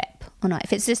work trip or not.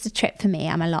 If it's just a trip for me,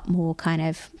 I'm a lot more kind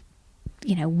of,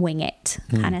 you know, wing it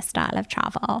kind of style of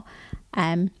travel.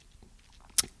 Is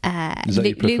that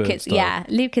your preferred style? Yeah,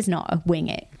 Luke is not a wing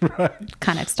it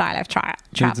kind of style of travel.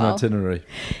 Needs an itinerary.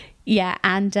 Yeah,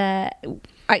 and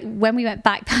when we went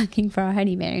backpacking for our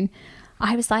honeymoon,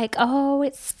 I was like, oh,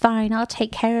 it's fine, I'll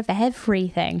take care of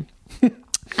everything.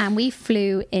 And we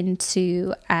flew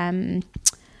into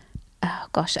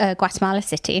Guatemala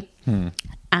City,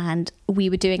 and we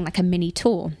were doing like a mini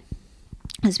tour,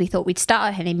 as we thought we'd start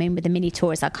our honeymoon with a mini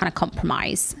tour as our kind of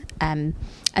compromise, and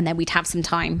then we'd have some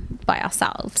time by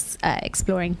ourselves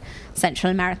exploring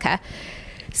Central America.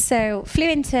 So flew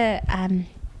into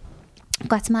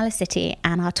Guatemala City,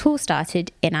 and our tour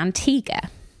started in Antigua,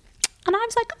 and I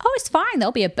was like, oh, it's fine,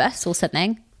 there'll be a bus or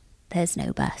something. There's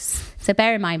no bus. So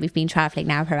bear in mind, we've been traveling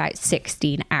now for about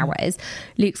 16 hours.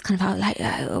 Luke's kind of out like,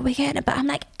 oh, we're getting a bus. I'm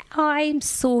like, I'm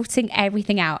sorting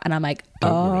everything out. And I'm like,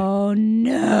 oh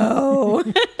no.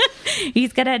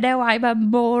 He's going to know I'm a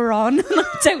moron. And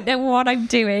I don't know what I'm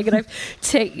doing. And I've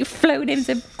flown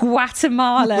into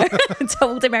Guatemala and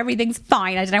told him everything's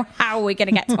fine. I don't know how we're going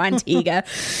to get to Antigua.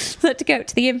 So I had to go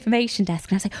to the information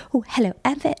desk, and I was like, oh, hello,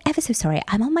 ever so sorry.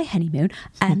 I'm on my honeymoon,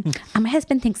 and my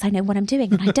husband thinks I know what I'm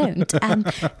doing, and I don't.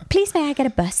 Please may I get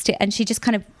a bus to... And she just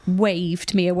kind of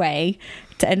waved me away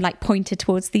and like pointed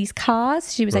towards these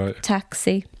cars. She was like,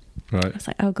 taxi. Right. I was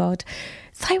like, oh God.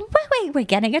 So wait, we're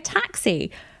getting a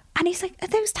taxi. And he's like, are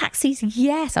those taxis?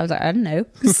 Yes. I was like, I don't know.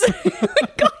 So we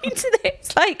got into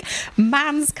this like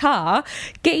man's car,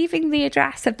 gave him the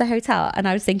address of the hotel. And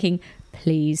I was thinking,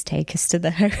 please take us to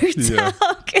the hotel,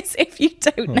 because if you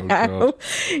don't know,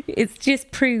 it's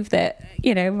just proved that,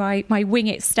 you know, my wing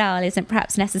it style isn't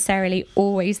perhaps necessarily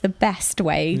always the best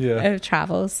way of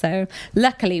travel. So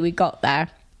luckily we got there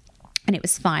and it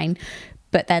was fine.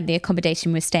 But then the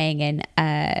accommodation we're staying in,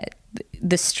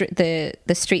 the street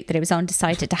that it was on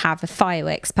decided to have a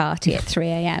fireworks party at 3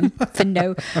 a.m. for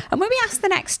no. And when we asked the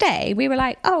next day, we were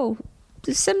like, oh,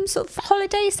 some sort of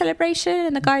holiday celebration,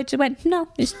 and the guy just went, no,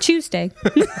 it's Tuesday.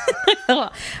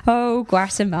 Oh,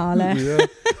 Guatemala. Yeah.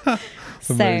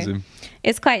 Amazing. So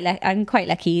it's I'm quite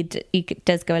lucky he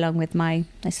does go along with my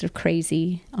sort of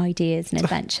crazy ideas and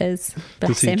adventures.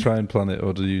 Does he try and plan it,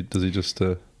 or does he just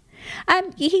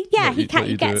he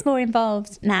gets more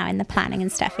involved now in the planning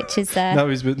and stuff, which is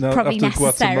probably after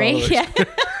necessary. Yeah.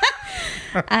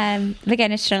 We're going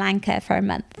to Sri Lanka for a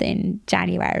month in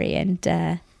January,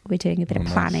 and we're doing a bit of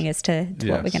planning as to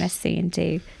what we're going to see and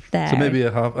do there. So maybe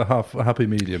a happy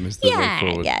medium is the way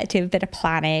forward. Yeah, do a bit of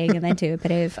planning and then do a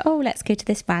bit of, let's go to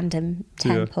this random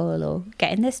temple or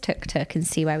get in this tuk-tuk and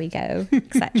see where we go,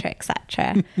 etc.,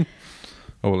 etc.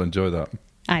 I will enjoy that.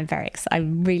 I'm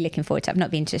really looking forward to it. I've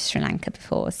not been to Sri Lanka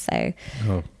before, so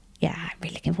yeah, I'm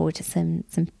really looking forward to some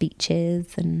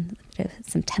beaches and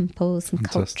some temples, some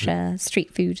culture,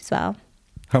 street food as well.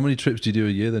 How many trips do you do a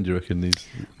year then, do you reckon,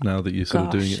 now that you're sort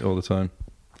of doing it all the time?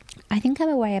 I think I'm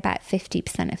away about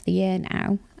 50% of the year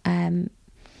now. And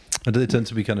do they tend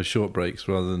to be kind of short breaks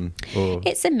rather than... Or?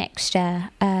 It's a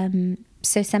mixture.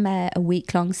 So some are a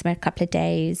week long, some are a couple of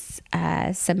days.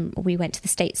 We went to the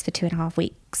States for 2.5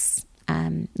 weeks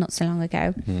not so long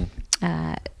ago.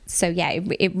 So yeah,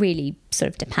 it really sort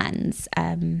of depends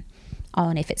on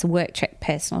if it's a work trip,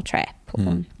 personal trip,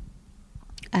 or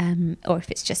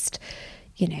if it's just...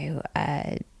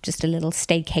 just a little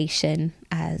staycation,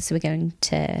 as we're going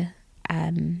to, where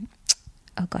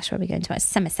are we going to?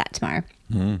 Somerset tomorrow,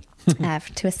 to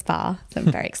a spa. So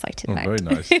I'm very excited about. Very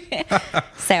nice.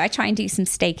 So I try and do some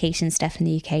staycation stuff in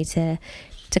the UK to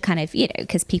to kind of,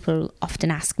 because people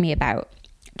often ask me about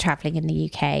traveling in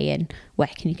the UK and where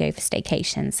can you go for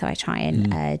staycation. So I try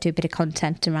and do a bit of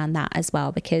content around that as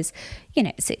well, because,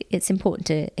 it's important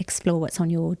to explore what's on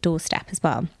your doorstep as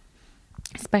well.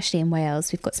 Especially in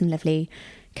Wales, we've got some lovely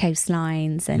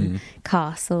coastlines and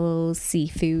castles,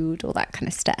 seafood, all that kind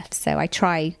of stuff. So I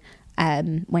try,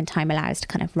 when time allows, to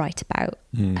kind of write about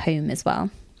home as well.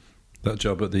 That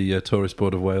job at the Tourist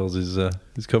Board of Wales is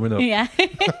coming up. Yeah.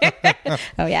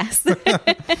 Oh, yes.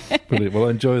 Brilliant. Well,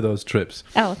 enjoy those trips.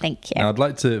 Oh, thank you. Now, I'd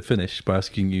like to finish by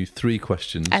asking you 3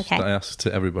 questions that I ask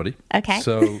to everybody. Okay.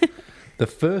 So the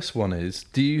first one is,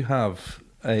 do you have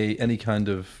any kind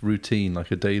of routine, like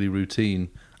a daily routine?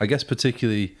 I guess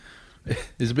particularly,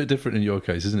 it's a bit different in your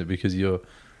case, isn't it? Because you're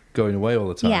going away all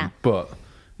the time. Yeah. But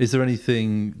is there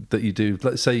anything that you do?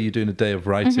 Let's say you're doing a day of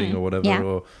writing or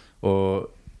whatever, or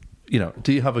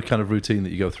do you have a kind of routine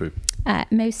that you go through?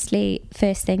 Mostly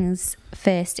first things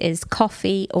first is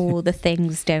coffee, or the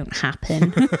things don't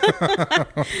happen.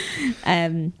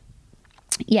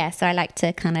 So I like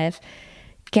to kind of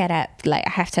get up, like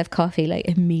I have to have coffee like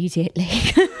immediately.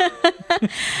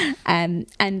 And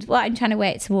what I'm trying to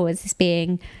work towards is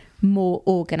being more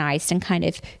organised and kind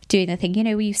of doing the thing,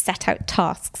 where you set out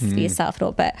tasks for yourself and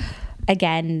all. But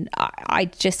again, I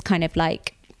just kind of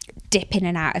like dip in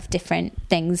and out of different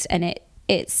things, and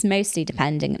it's mostly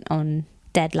depending on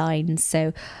deadlines.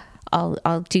 So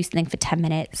I'll do something for 10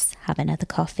 minutes, have another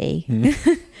coffee, do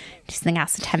something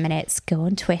else for 10 minutes, go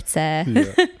on Twitter,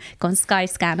 go on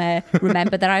Skyscanner,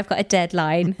 remember that I've got a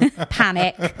deadline,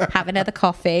 panic, have another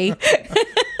coffee.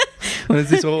 And is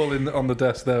this all on the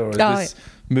desk there, or is this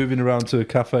moving around to a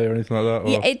cafe or anything like that? Or?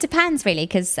 Yeah, it depends really,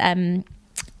 because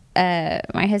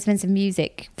my husband's a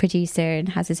music producer and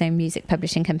has his own music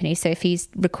publishing company. So if he's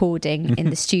recording in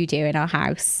the studio in our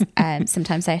house,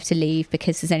 sometimes I have to leave,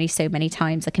 because there's only so many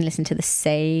times I can listen to the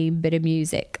same bit of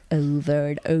music over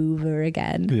and over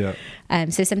again. Yeah.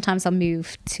 So sometimes I'll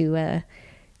move to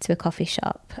a coffee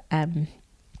shop.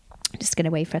 Just going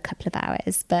away for a couple of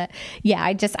hours. But yeah,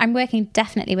 I'm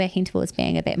definitely working towards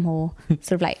being a bit more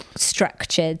sort of like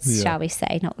structured, shall we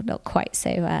say, not quite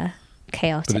so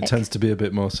chaotic. But it tends to be a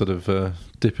bit more sort of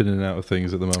dipping in and out of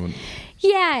things at the moment.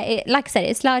 Yeah, like I said,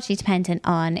 it's largely dependent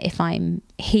on if I'm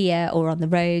here or on the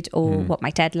road, or what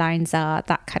my deadlines are,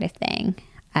 that kind of thing.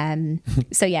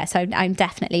 So I'm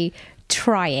definitely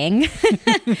trying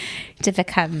to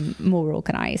become more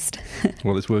organised.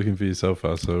 Well, it's working for you so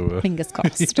far, so fingers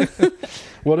crossed.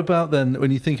 What about then, when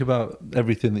you think about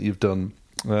everything that you've done,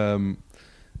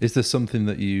 is there something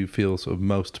that you feel sort of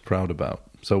most proud about?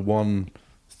 So one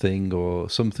thing or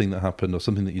something that happened or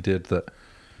something that you did that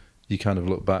you kind of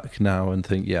look back now and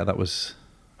think, yeah,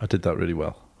 I did that really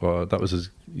well, or that was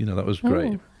that was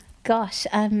great. Oh, gosh,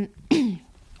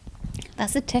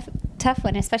 that's a tough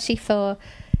one, especially for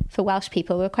Welsh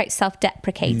people. We're quite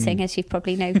self-deprecating, as you've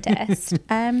probably noticed.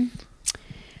 I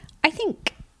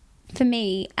think for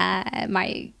me,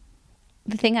 the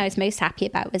thing I was most happy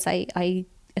about was I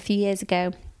a few years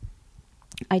ago,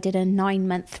 I did a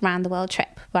 9-month round the world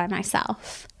trip by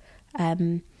myself.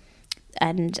 And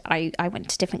I went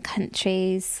to different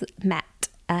countries, met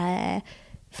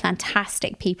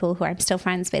fantastic people who I'm still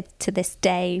friends with to this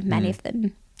day. Many of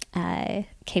them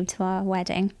came to our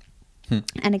wedding.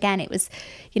 And again, it was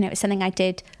something I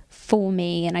did for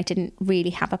me, and I didn't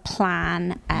really have a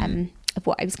plan of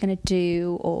what I was going to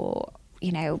do, or,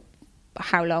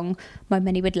 how long my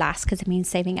money would last, because I've been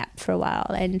saving up for a while.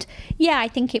 And yeah, I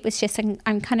think it was just,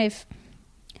 I'm kind of,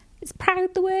 is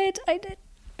proud the word?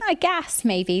 I guess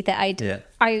maybe that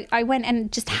I went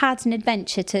and just had an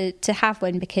adventure to have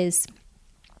one, because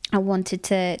I wanted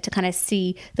to kind of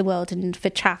see the world and for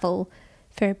travel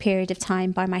for a period of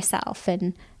time by myself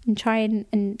and try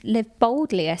and live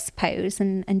boldly, I suppose,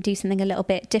 and do something a little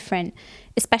bit different,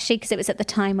 especially because it was at the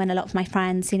time when a lot of my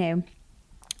friends,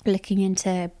 looking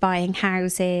into buying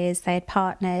houses, they had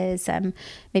partners,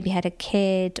 maybe had a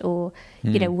kid, or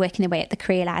working their way up the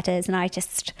career ladders, and I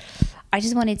just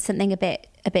wanted something a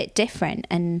bit different,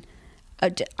 and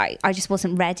I just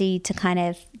wasn't ready to kind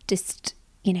of just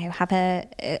have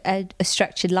a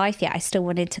structured life yet. I still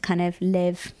wanted to kind of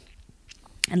live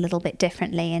a little bit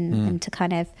differently and to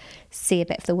kind of see a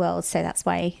bit of the world. So that's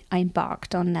why I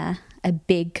embarked on a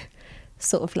big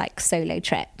sort of like solo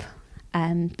trip.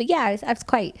 But yeah, I was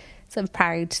quite sort of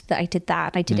proud that I did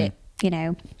that. I did it,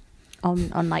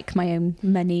 on like my own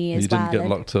money as well. You didn't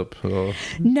get locked up? Or?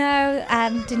 No,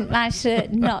 didn't manage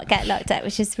to not get locked up,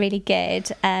 which is really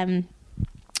good.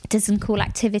 Did some cool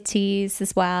activities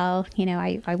as well.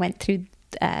 I went through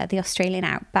the Australian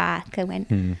outback. I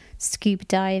went scuba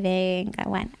diving. I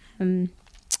went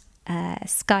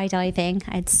skydiving.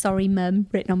 I had "Sorry, Mum"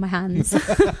 written on my hands.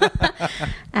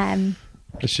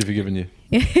 Has she forgiven you?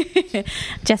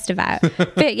 Just about.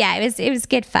 But yeah, it was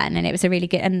good fun, and it was a really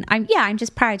good. And I'm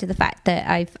just proud of the fact that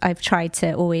I've tried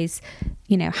to always,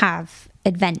 have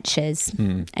adventures,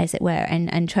 as it were,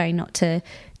 and try not to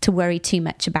worry too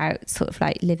much about sort of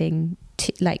like living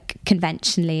like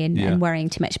conventionally and worrying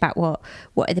too much about what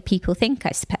other people think,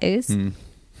 I suppose.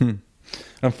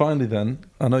 And finally then,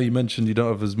 I know you mentioned you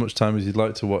don't have as much time as you'd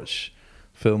like to watch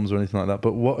films or anything like that,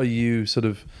 but what are you sort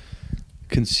of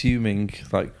consuming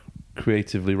like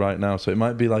creatively right now? So it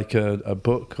might be like a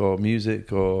book or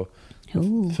music or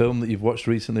film that you've watched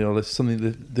recently, or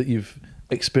something that you've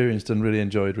experienced and really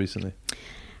enjoyed recently.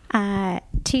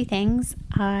 Two things.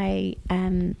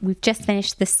 We've just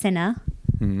finished The Sinner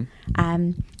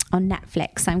on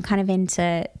Netflix. I'm kind of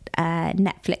into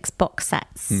Netflix box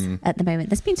sets at the moment.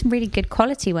 There's been some really good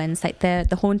quality ones, like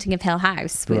the Haunting of Hill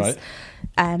House was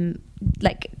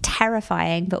like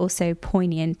terrifying but also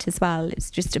poignant as well. It's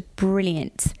just a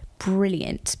brilliant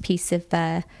piece of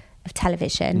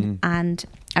television. And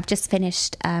I've just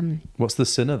finished What's The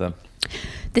Sinner then?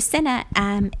 The Sinner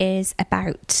is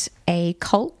about a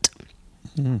cult,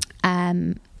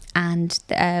 and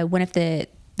one of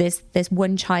there's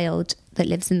one child that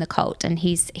lives in the cult, and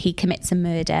he commits a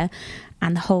murder,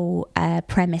 and the whole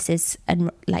premise is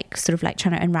sort of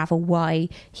trying to unravel why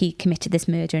he committed this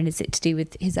murder, and is it to do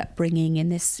with his upbringing in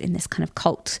this kind of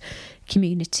cult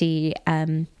community,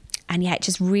 and yeah, it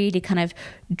just really kind of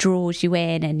draws you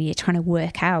in, and you're trying to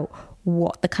work out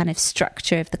what the kind of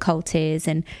structure of the cult is,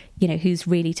 and who's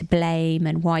really to blame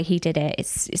and why he did it.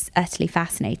 It's utterly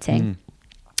fascinating.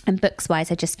 And books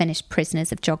wise, I just finished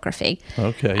Prisoners of Geography,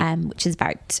 which is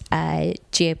about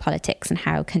geopolitics and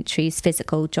how countries'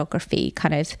 physical geography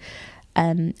kind of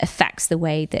affects the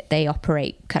way that they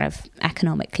operate kind of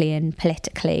economically and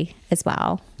politically as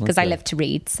well, because I love to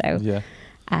read, so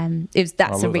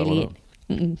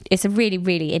it's a really,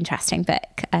 really interesting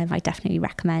book. I definitely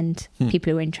recommend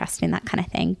people who are interested in that kind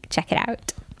of thing, check it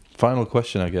out. Final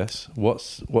question, I guess.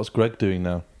 What's Greg doing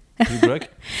now? Is it Greg?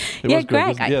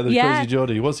 Greg. Crazy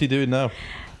Geordie. What's he doing now?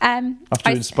 After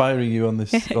inspiring you on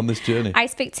this journey. I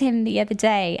spoke to him the other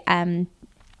day, and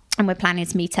we're planning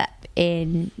to meet up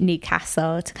in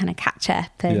Newcastle to kind of catch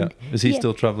up. And, Is he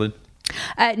still travelling?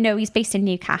 No, he's based in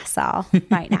Newcastle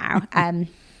right now.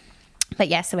 But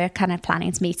yeah, so we're kind of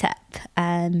planning to meet up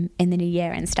in the new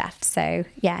year and stuff. So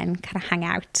yeah, and kind of hang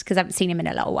out, because I haven't seen him in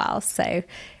a little while. So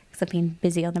because I've been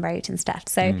busy on the road and stuff.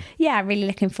 So yeah, really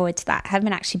looking forward to that. I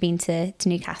haven't actually been to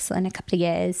Newcastle in a couple of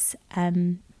years.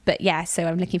 But yeah, so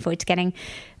I'm looking forward to getting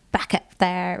back up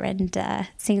there and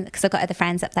seeing, because I've got other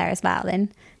friends up there as well, and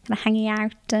kind of hanging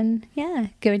out and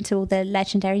going to all the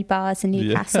legendary bars in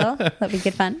Newcastle. That'll be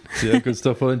good fun. Yeah, good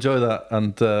stuff. Well, enjoy that.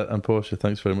 And Portia,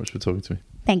 thanks very much for talking to me.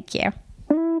 Thank you.